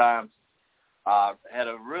couple of times. Had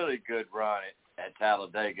a really good run at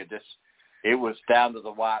Talladega. It was down to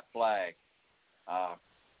the white flag. I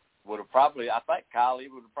think Kyle, he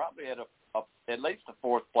would have probably had at least a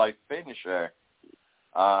fourth place finish there.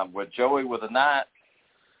 With Joey with a ninth,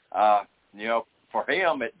 for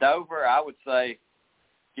him at Dover, I would say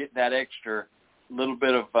getting that extra little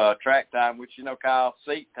bit of track time, which, Kyle,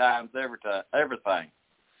 seat time's everything.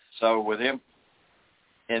 So with him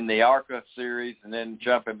in the ARCA series and then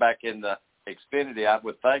jumping back in the XFINITY, I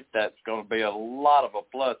would think that's going to be a lot of a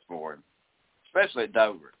plus for him, especially at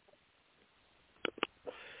Dover.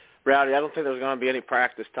 Rowdy, I don't think there's going to be any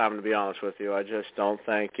practice time, to be honest with you. I just don't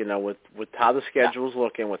think, with how the schedule's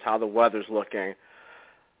looking, with how the weather's looking,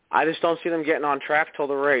 I just don't see them getting on track till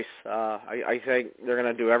the race. I think they're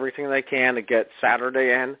going to do everything they can to get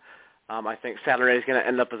Saturday in. I think Saturday is going to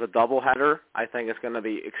end up as a doubleheader. I think it's going to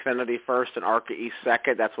be XFINITY first and ARCA East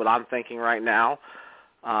second. That's what I'm thinking right now.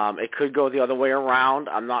 It could go the other way around.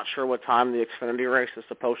 I'm not sure what time the XFINITY race is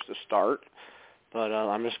supposed to start, but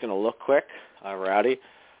I'm just going to look quick, Rowdy.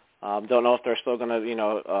 Don't know if they're still going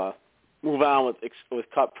to, move on with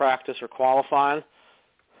cup practice or qualifying,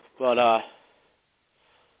 but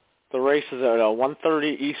the race is at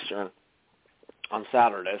 1:30 Eastern on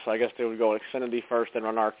Saturday, so I guess they would go XFINITY first and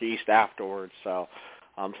run ARCA East afterwards. So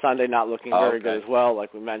Sunday not looking very good as well,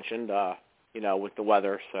 like we mentioned, with the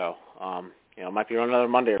weather. So it might be another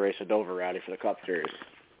Monday race at Dover, Rowdy, for the Cup Series.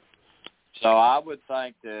 So I would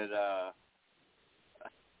think that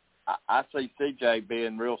I see CJ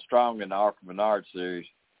being real strong in the ARCA Menards Series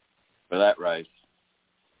for that race.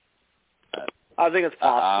 I think it's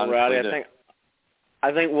possible, Rowdy.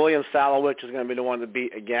 I think William Salowich is going to be the one to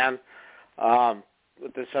beat again.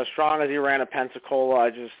 With this, as strong as he ran at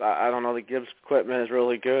Pensacola, I don't know. The Gibbs equipment is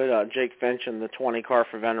really good. Jake Finch in the 20 car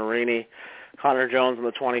for Venerini. Connor Jones in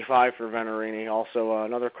the 25 for Venerini. Also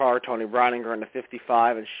another car, Tony Brininger in the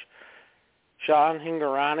 55, and Sean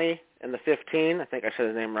Hingarani in the 15. I think I said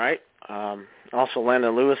his name right. Also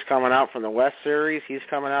Landon Lewis coming out from the West Series. He's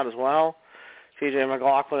coming out as well. TJ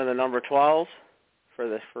McLaughlin in the number 12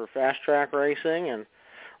 for fast track racing, and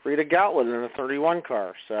Rita Gatlin in the 31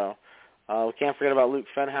 car. So we can't forget about Luke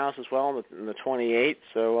Fenhouse as well in the 28.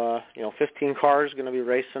 So 15 cars going to be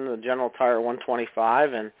racing the General Tire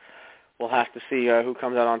 125, and we'll have to see who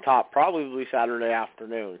comes out on top. Probably Saturday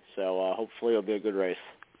afternoon. So hopefully it'll be a good race.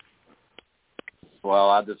 Well,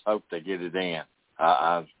 I just hope they get it in.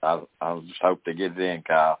 I just hope they get it in,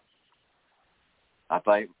 Kyle. I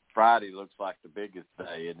think Friday looks like the biggest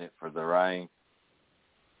day, isn't it, for the rain?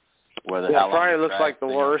 Friday looks like the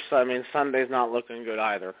worst. I mean, Sunday's not looking good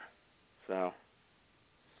either. So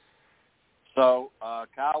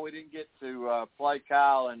Kyle, we didn't get to play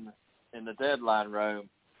Kyle in the deadline room,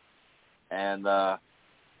 and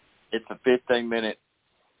it's a 15-minute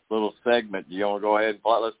little segment. Do you want to go ahead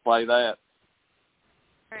and let's play that?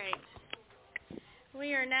 All right.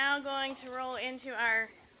 We are now going to roll into our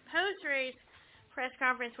post-race press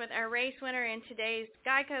conference with our race winner in today's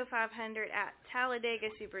Geico 500 at Talladega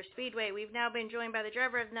Superspeedway. We've now been joined by the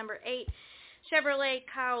driver of number 8 Chevrolet,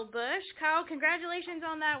 Kyle Busch. Kyle, congratulations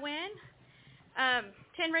on that win.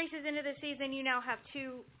 10 races into the season, you now have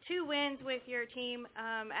two wins with your team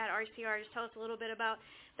at RCR. Just tell us a little bit about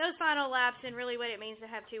those final laps and really what it means to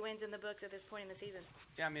have 2 wins in the books at this point in the season.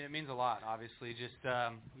 Yeah, I mean, it means a lot, obviously. Just,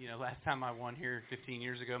 last time I won here 15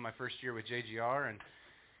 years ago, my first year with JGR, and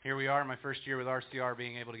here we are, my first year with RCR,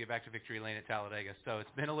 being able to get back to victory lane at Talladega. So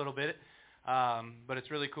it's been a little bit, but it's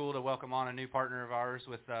really cool to welcome on a new partner of ours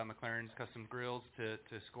with McLaren's Custom Grills to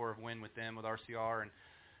score a win with them with RCR,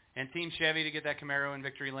 and Team Chevy to get that Camaro in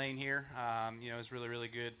victory lane here. It's really, really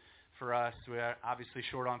good for us. We're obviously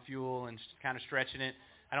short on fuel and kind of stretching it.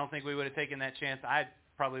 I don't think we would have taken that chance. I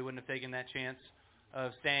probably wouldn't have taken that chance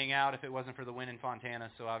of staying out if it wasn't for the win in Fontana.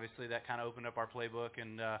 So obviously that kind of opened up our playbook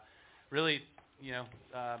and really,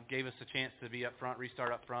 gave us a chance to be up front,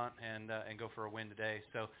 restart up front, and go for a win today.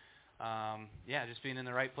 So, just being in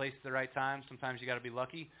the right place at the right time. Sometimes you got to be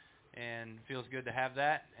lucky, and it feels good to have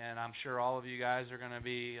that. And I'm sure all of you guys are going to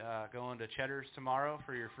be going to Cheddar's tomorrow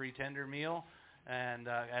for your free tender meal. And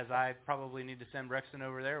as I probably need to send Brexton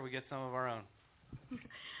over there, we get some of our own.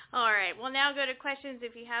 All right. We'll now go to questions.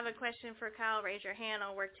 If you have a question for Kyle, raise your hand.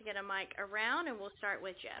 I'll work to get a mic around, and we'll start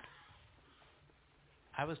with Jeff.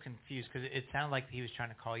 I was confused because it sounded like he was trying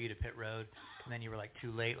to call you to pit road, and then you were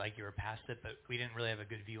too late, like you were past it, but we didn't really have a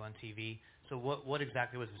good view on TV. So what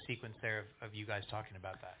exactly was the sequence there of you guys talking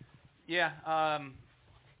about that? Yeah, I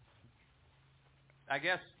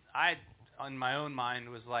guess I, on my own mind,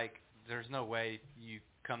 was like, there's no way you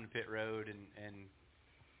come to pit road and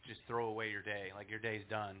just throw away your day. Like, your day's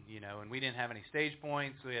done, and we didn't have any stage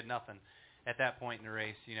points. We had nothing at that point in the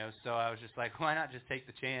race, so I was just like, why not just take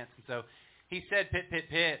the chance? And so he said pit, pit,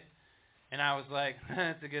 pit, and I was like,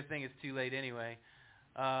 it's a good thing it's too late anyway.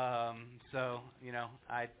 I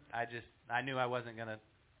knew I wasn't gonna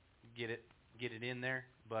get it in there,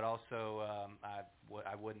 but also I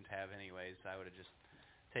wouldn't have anyways. I would have just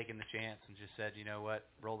taken the chance and just said, you know what,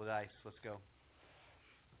 roll the dice, let's go.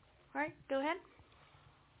 All right, go ahead.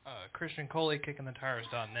 Christian Coley,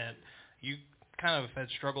 kickingthetires.net. You kind of had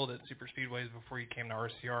struggled at super speedways before you came to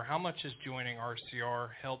RCR. How much has joining RCR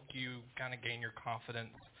helped you kind of gain your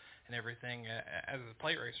confidence and everything as a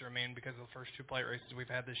plate racer? I mean, because of the first 2 plate races we've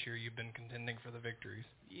had this year, you've been contending for the victories.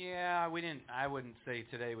 Yeah, I wouldn't say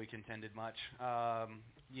today we contended much.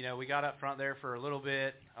 We got up front there for a little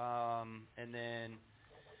bit, and then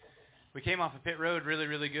we came off of pit road really,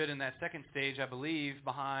 really good in that second stage, I believe,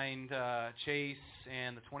 behind Chase,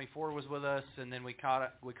 and the 24 was with us, and then we caught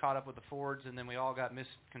up with the Fords, and then we all got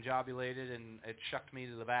misconjobulated, and it shucked me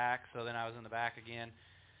to the back, so then I was in the back again,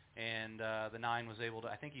 and the 9 was able to,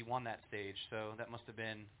 I think he won that stage, so that must have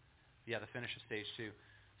been, the finish of stage 2.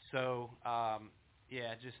 So,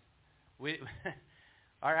 we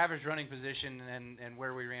our average running position and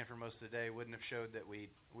where we ran for most of the day wouldn't have showed that we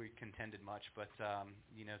contended much, but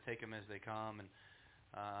take them as they come, and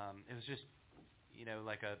it was just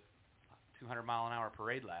like a 200-mile-an-hour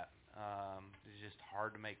parade lap. It's just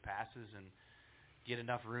hard to make passes and get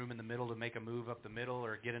enough room in the middle to make a move up the middle,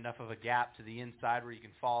 or get enough of a gap to the inside where you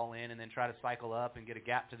can fall in and then try to cycle up and get a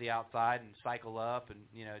gap to the outside and cycle up, and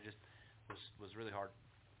it just was really hard.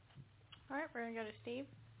 All right, we're going to go to Steve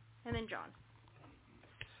and then John.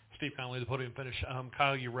 Steve Conley, the podium finish.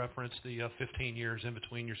 Kyle, you referenced the 15 years in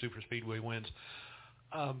between your super speedway wins.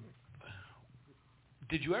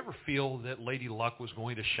 Did you ever feel that Lady Luck was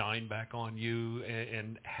going to shine back on you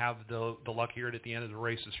and have the luck here at the end of the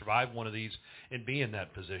race to survive one of these and be in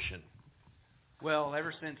that position? Well,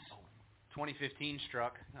 ever since 2015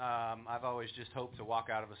 struck, I've always just hoped to walk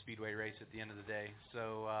out of a speedway race at the end of the day.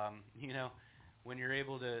 So, when you're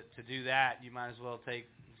able to do that, you might as well take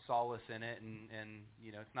solace in it, and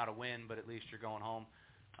it's not a win, but at least you're going home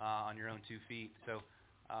on your own 2 feet. So,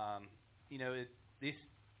 these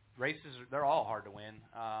races, they're all hard to win,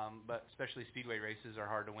 but especially speedway races are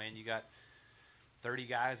hard to win. You got 30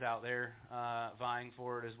 guys out there vying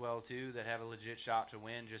for it as well too that have a legit shot to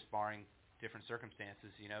win, just barring different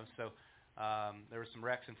circumstances. So there were some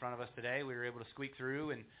wrecks in front of us today. We were able to squeak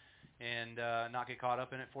through and not get caught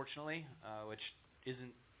up in it, fortunately, which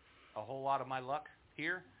isn't a whole lot of my luck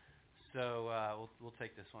here. So we'll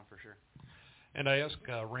take this one for sure. And I asked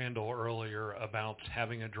Randall earlier about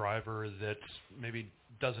having a driver that maybe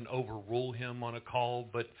doesn't overrule him on a call,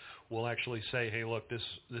 but will actually say, "Hey, look, this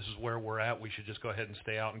is where we're at. We should just go ahead and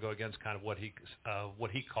stay out and go against kind of what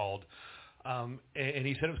he called." And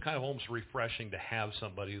he said it was kind of almost refreshing to have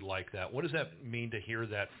somebody like that. What does that mean to hear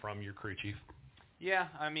that from your crew chief? Yeah,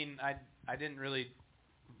 I mean, I didn't really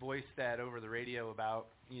voice that over the radio about,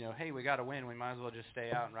 hey, we got to win. We might as well just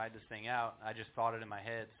stay out and ride this thing out. I just thought it in my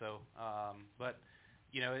head. So, but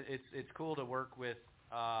it's cool to work with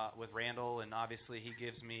Randall, and obviously he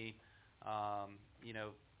gives me,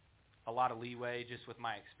 a lot of leeway just with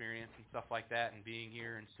my experience and stuff like that and being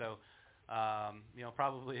here. And so,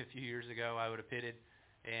 probably a few years ago I would have pitted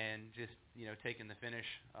and just, taken the finish,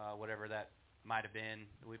 whatever that might have been.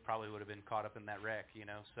 We probably would have been caught up in that wreck,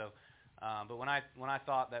 So, but when I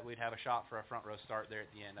thought that we'd have a shot for a front row start there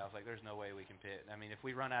at the end, I was like, there's no way we can pit. I mean, if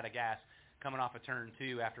we run out of gas coming off of turn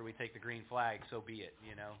 2 after we take the green flag, so be it,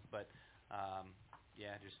 But,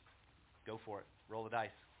 yeah, just go for it. Roll the dice.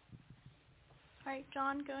 All right,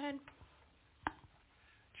 John, go ahead.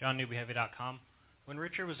 JohnNewbyHeavy.com. When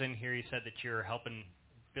Richard was in here, he said that you're helping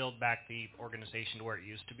build back the organization to where it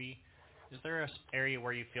used to be. Is there an area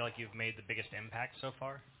where you feel like you've made the biggest impact so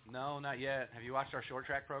far? No, not yet. Have you watched our short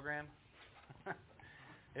track program?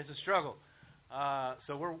 It's a struggle.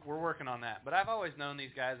 So we're working on that. But I've always known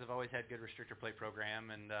these guys have always had good restrictor plate program,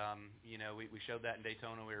 and we showed that in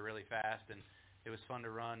Daytona. We were really fast, and it was fun to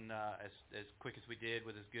run as quick as we did,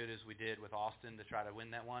 with as good as we did with Austin to try to win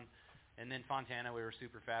that one. And then Fontana, we were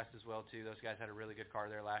super fast as well too. Those guys had a really good car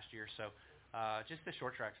there last year. So just the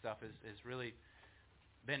short track stuff is really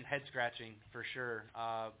been head scratching for sure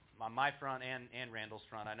on my front and Randall's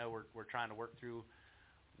front. I know we're trying to work through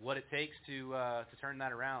what it takes to turn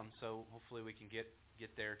that around. So hopefully we can get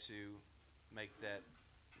there to make that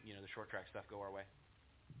the short track stuff go our way.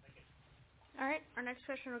 All right, our next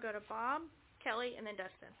question will go to Bob, Kelly, and then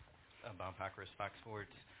Dustin. Bob Packers, Fox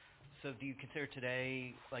Sports. So do you consider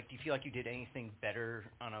today, do you feel like you did anything better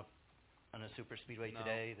on a super speedway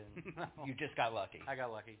today than No. you just got lucky? I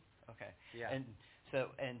got lucky. Okay. Yeah. And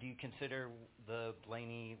do you consider the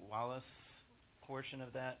Blaney Wallace portion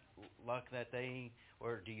of that luck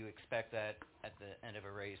or do you expect that at the end of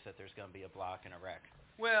a race that there's going to be a block and a wreck?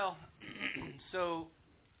 Well, so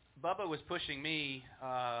Bubba was pushing me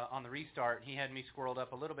on the restart. He had me squirreled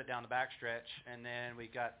up a little bit down the backstretch, and then we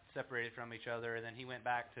got separated from each other, and then he went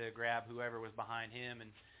back to grab whoever was behind him and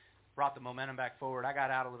brought the momentum back forward. I got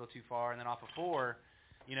out a little too far, and then off of 4,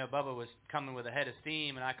 Bubba was coming with a head of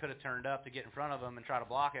steam, and I could have turned up to get in front of him and try to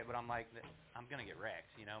block it, but I'm like, I'm going to get wrecked.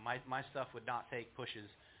 My stuff would not take pushes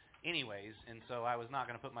anyways, and so I was not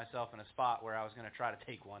going to put myself in a spot where I was going to try to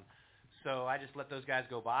take one. So I just let those guys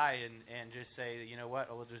go by and just say, you know what,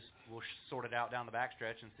 we'll sort it out down the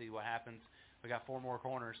backstretch and see what happens. We got 4 more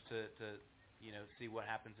corners to see what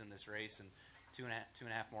happens in this race, and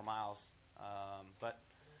 2.5 more miles. But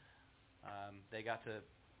they got to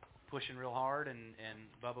pushing real hard, and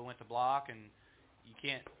Bubba went to block, and you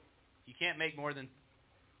can't make more than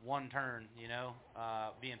one turn,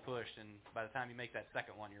 being pushed, and by the time you make that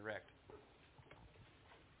second one, you're wrecked.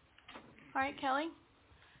 All right, Kelly.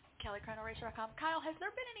 KellyChronoRacer.com. Kyle, has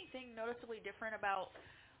there been anything noticeably different about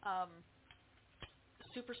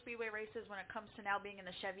super speedway races when it comes to now being in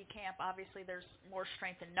the Chevy camp? Obviously, there's more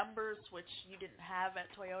strength in numbers, which you didn't have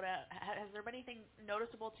at Toyota. Has there been anything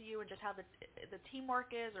noticeable to you and just how the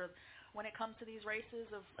teamwork is, or when it comes to these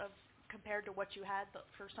races of compared to what you had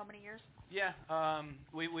for so many years? Yeah,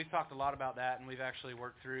 we've talked a lot about that, and we've actually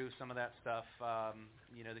worked through some of that stuff.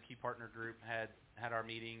 The key partner group had our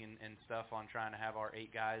meeting and stuff on trying to have our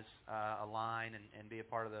 8 guys align and be a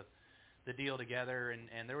part of the deal together,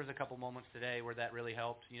 and there was a couple moments today where that really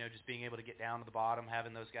helped, just being able to get down to the bottom,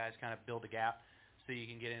 having those guys kind of build a gap so you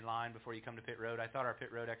can get in line before you come to pit road. I thought our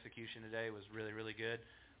pit road execution today was really, really good.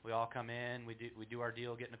 We all come in, we do our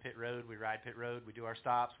deal, get into pit road, we ride pit road, we do our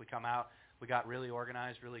stops, we come out. We got really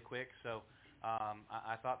organized really quick, so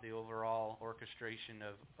I thought the overall orchestration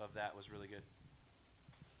of that was really good.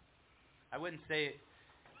 I wouldn't say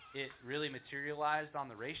it really materialized on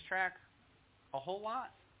the racetrack a whole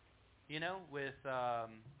lot. With I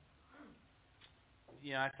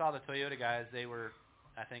saw the Toyota guys. They were,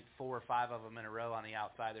 I think, 4 or 5 of them in a row on the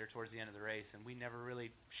outside there towards the end of the race, and we never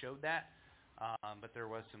really showed that, but there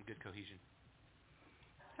was some good cohesion.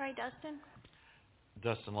 All right, Dustin.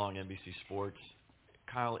 Dustin Long, NBC Sports.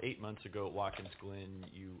 Kyle, 8 months ago at Watkins Glen,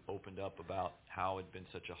 you opened up about how it had been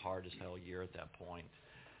such a hard-as-hell year at that point,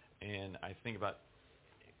 and I think about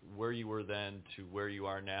where you were then to where you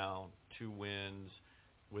are now, 2 wins,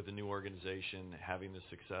 with a new organization, having the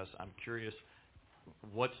success. I'm curious,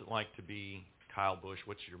 what's it like to be Kyle Busch?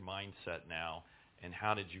 What's your mindset now? And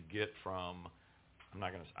how did you get from, I'm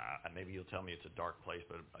not going to, maybe you'll tell me it's a dark place,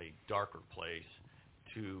 but a darker place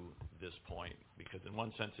to this point? Because in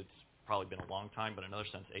one sense, it's probably been a long time, but in another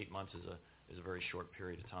sense, 8 months is a very short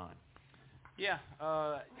period of time. Yeah,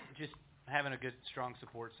 just having a good, strong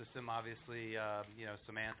support system. Obviously,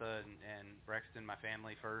 Samantha and Brexton, my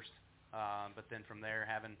family first. But then from there,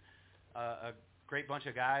 having a great bunch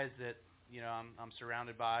of guys that I'm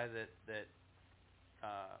surrounded by. That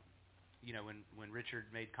when Richard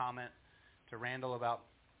made comment to Randall about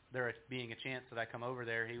there being a chance that I come over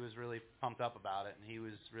there, he was really pumped up about it, and he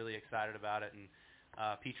was really excited about it. And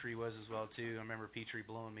Petrie was as well too. I remember Petrie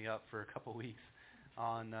blowing me up for a couple weeks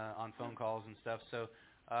on phone calls and stuff. So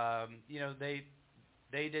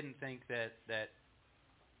they didn't think that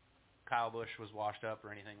Kyle Busch was washed up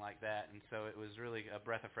or anything like that, and so it was really a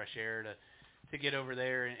breath of fresh air to get over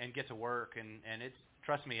there and get to work. And it's,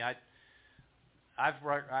 trust me, I've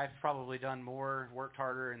probably worked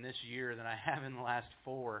harder in this year than I have in the last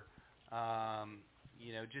 4.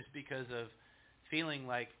 Just because of feeling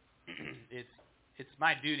like it's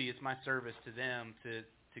my duty, it's my service to them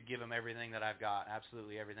to give them everything that I've got,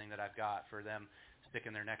 absolutely everything that I've got, for them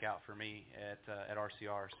sticking their neck out for me at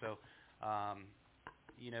RCR. So.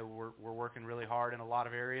 We're working really hard in a lot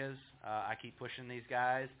of areas. I keep pushing these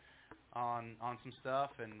guys on some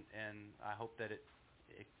stuff, and I hope that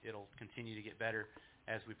it'll continue to get better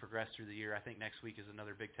as we progress through the year. I think next week is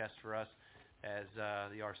another big test for us, as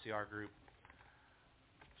the RCR group,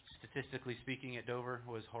 statistically speaking, at Dover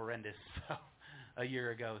was horrendous a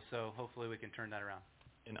year ago. So hopefully we can turn that around.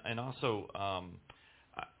 And also,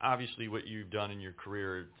 obviously, what you've done in your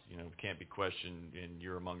career, can't be questioned, and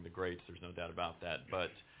you're among the greats. There's no doubt about that. But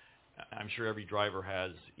I'm sure every driver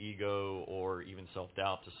has ego or even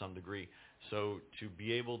self-doubt to some degree. So to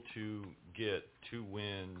be able to get 2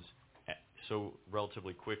 wins so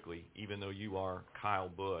relatively quickly, even though you are Kyle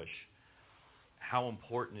Busch, how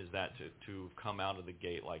important is that to come out of the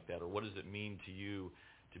gate like that? Or what does it mean to you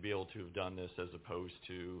to be able to have done this as opposed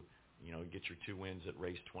to get your 2 wins at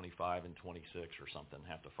race 25 and 26 or something,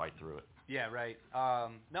 have to fight through it? Yeah, right.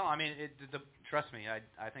 No, I mean, trust me,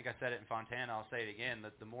 I think I said it in Fontana, I'll say it again,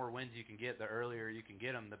 that the more wins you can get, the earlier you can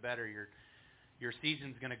get them, the better your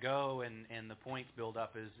season's going to go, and the points build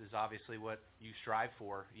up is obviously what you strive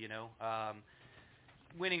for,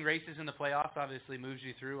 Winning races in the playoffs obviously moves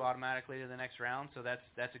you through automatically to the next round, so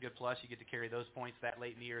that's a good plus. You get to carry those points that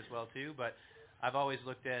late in the year as well too, but I've always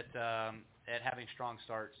looked at having strong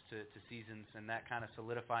starts to seasons, and that kind of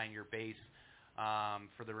solidifying your base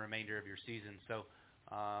for the remainder of your season. So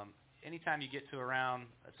anytime you get to around,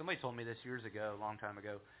 somebody told me this years ago, a long time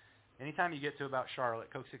ago, anytime you get to about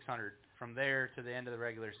Charlotte, Coke 600, from there to the end of the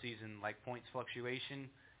regular season, like points fluctuation,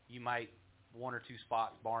 you might 1 or 2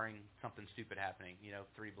 spots, barring something stupid happening,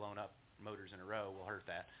 3 blown up motors in a row will hurt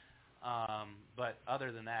that. But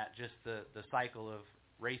other than that, just the cycle of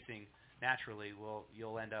racing naturally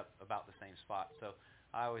you'll end up about the same spot. So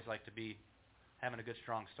I always like to be having a good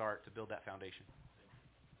strong start to build that foundation.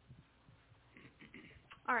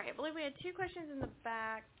 All right, I believe we had 2 questions in the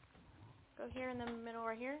back. Go here in the middle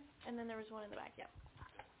right here, and then there was one in the back. Yep.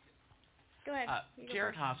 Go ahead.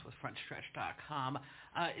 Jared Haas with FrontStretch.com.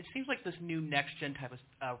 It seems like this new next-gen type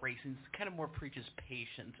of racing kind of more preaches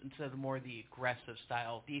patience instead of more the aggressive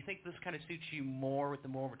style. Do you think this kind of suits you more with the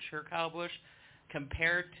more mature Kyle Busch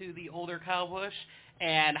compared to the older Kyle Busch?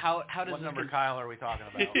 And how does what number Kyle are we talking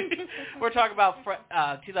about? We're talking about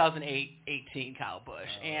 2018 Kyle Busch.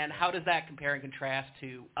 And how does that compare and contrast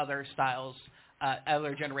to other styles,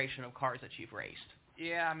 other generation of cars that you've raced?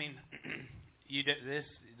 Yeah, I mean,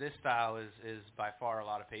 this style is by far a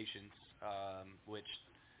lot of patience, which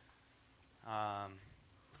I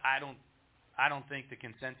don't think the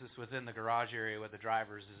consensus within the garage area with the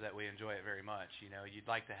drivers is that we enjoy it very much. You know, you'd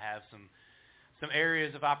like to have some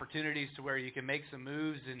areas of opportunities to where you can make some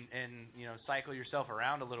moves and you know, cycle yourself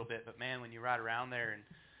around a little bit. But man, when you ride around there in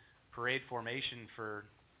parade formation for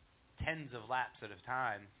tens of laps at a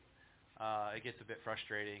time, it gets a bit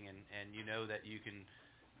frustrating, and you know that you can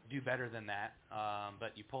do better than that,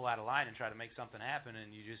 but you pull out of line and try to make something happen,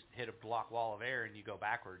 and you just hit a block wall of air and you go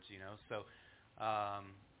backwards, you know. So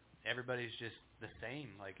everybody's just the same.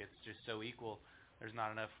 Like, it's just so equal. There's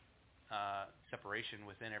not enough separation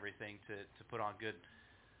within everything to put on good,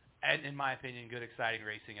 and in my opinion, good exciting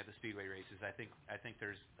racing at the speedway races. I think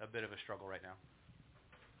there's a bit of a struggle right now.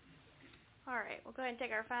 All right, we'll go ahead and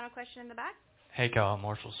take our final question in the back. Hey, Kyle.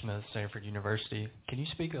 Marshall Smith, Stanford University. Can you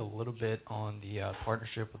speak a little bit on the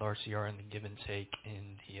partnership with RCR and the give and take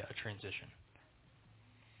in the transition?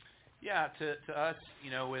 Yeah, to us, you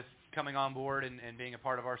know, with coming on board and being a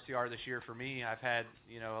part of RCR this year, for me, I've had,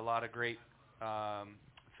 you know, a lot of great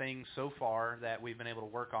things so far that we've been able to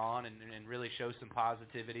work on and really show some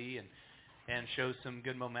positivity and show some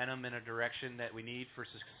good momentum in a direction that we need for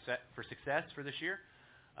success for this year.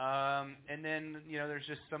 And then, you know, there's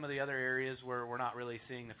just some of the other areas where we're not really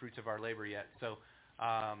seeing the fruits of our labor yet. So,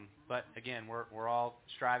 but again, we're all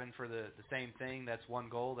striving for the same thing. That's one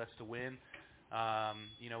goal. That's to win.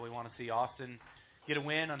 You know, we want to see Austin get a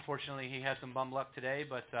win. Unfortunately, he had some bum luck today,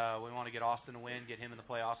 but we want to get Austin a win, get him in the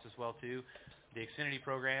playoffs as well too. The Xfinity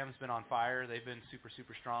program's been on fire. They've been super,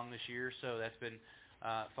 super strong this year, so that's been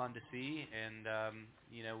fun to see. And,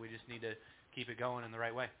 you know, we just need to keep it going in the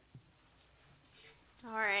right way.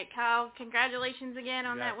 All right, Kyle, congratulations again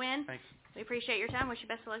on that win. Thanks. We appreciate your time. Wish you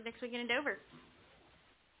best of luck next weekend in Dover.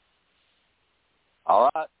 All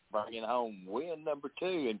right, bringing home win number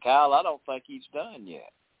 2. And, Kyle, I don't think he's done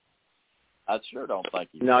yet. I sure don't think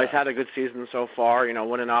he's done. He's had a good season so far. You know,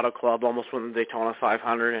 winning Auto Club, almost won the Daytona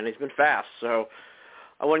 500, and he's been fast. So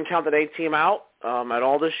I wouldn't count that A-team out at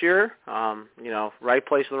all this year. You know, right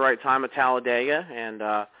place at the right time at Talladega, and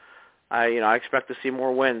I expect to see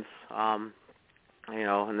more wins. You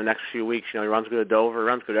know, in the next few weeks. You know, he runs good at Dover,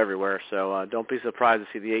 runs good everywhere. So don't be surprised to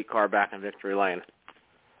see the 8 car back in victory lane.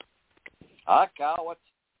 All right, Kyle, what's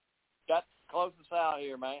got to close us out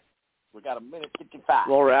here, man? We got 1:55.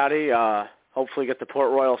 Well, Rowdy, hopefully get to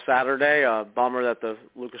Port Royal Saturday. Bummer that the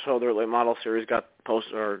Lucas Oil Dirt Late Model Series got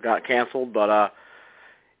canceled, but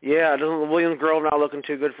yeah, Williams Grove not looking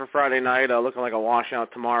too good for Friday night. Looking like a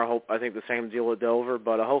washout tomorrow. I think the same deal with Dover,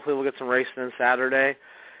 but hopefully we'll get some racing in Saturday.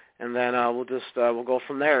 And then we'll go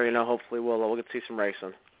from there. You know, hopefully we'll get to see some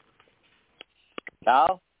racing.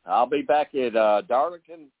 Kyle, I'll be back at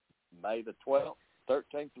Darlington May the 12th,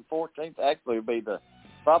 13th, and 14th. Actually, it'll be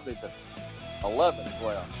probably the 11th,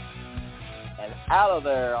 12th. And out of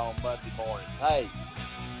there on Monday morning. Hey,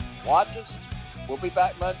 watch us. We'll be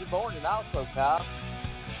back Monday morning also, Kyle.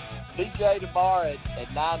 CJ tomorrow at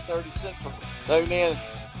 9:30 Central. Tune in.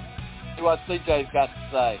 See what CJ's got to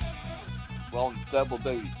say. We're on double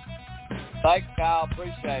duty. Thanks, Kyle.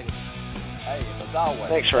 Appreciate it. Hey, as always.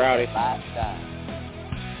 Thanks, Rowdy.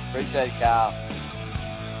 Appreciate it, Kyle.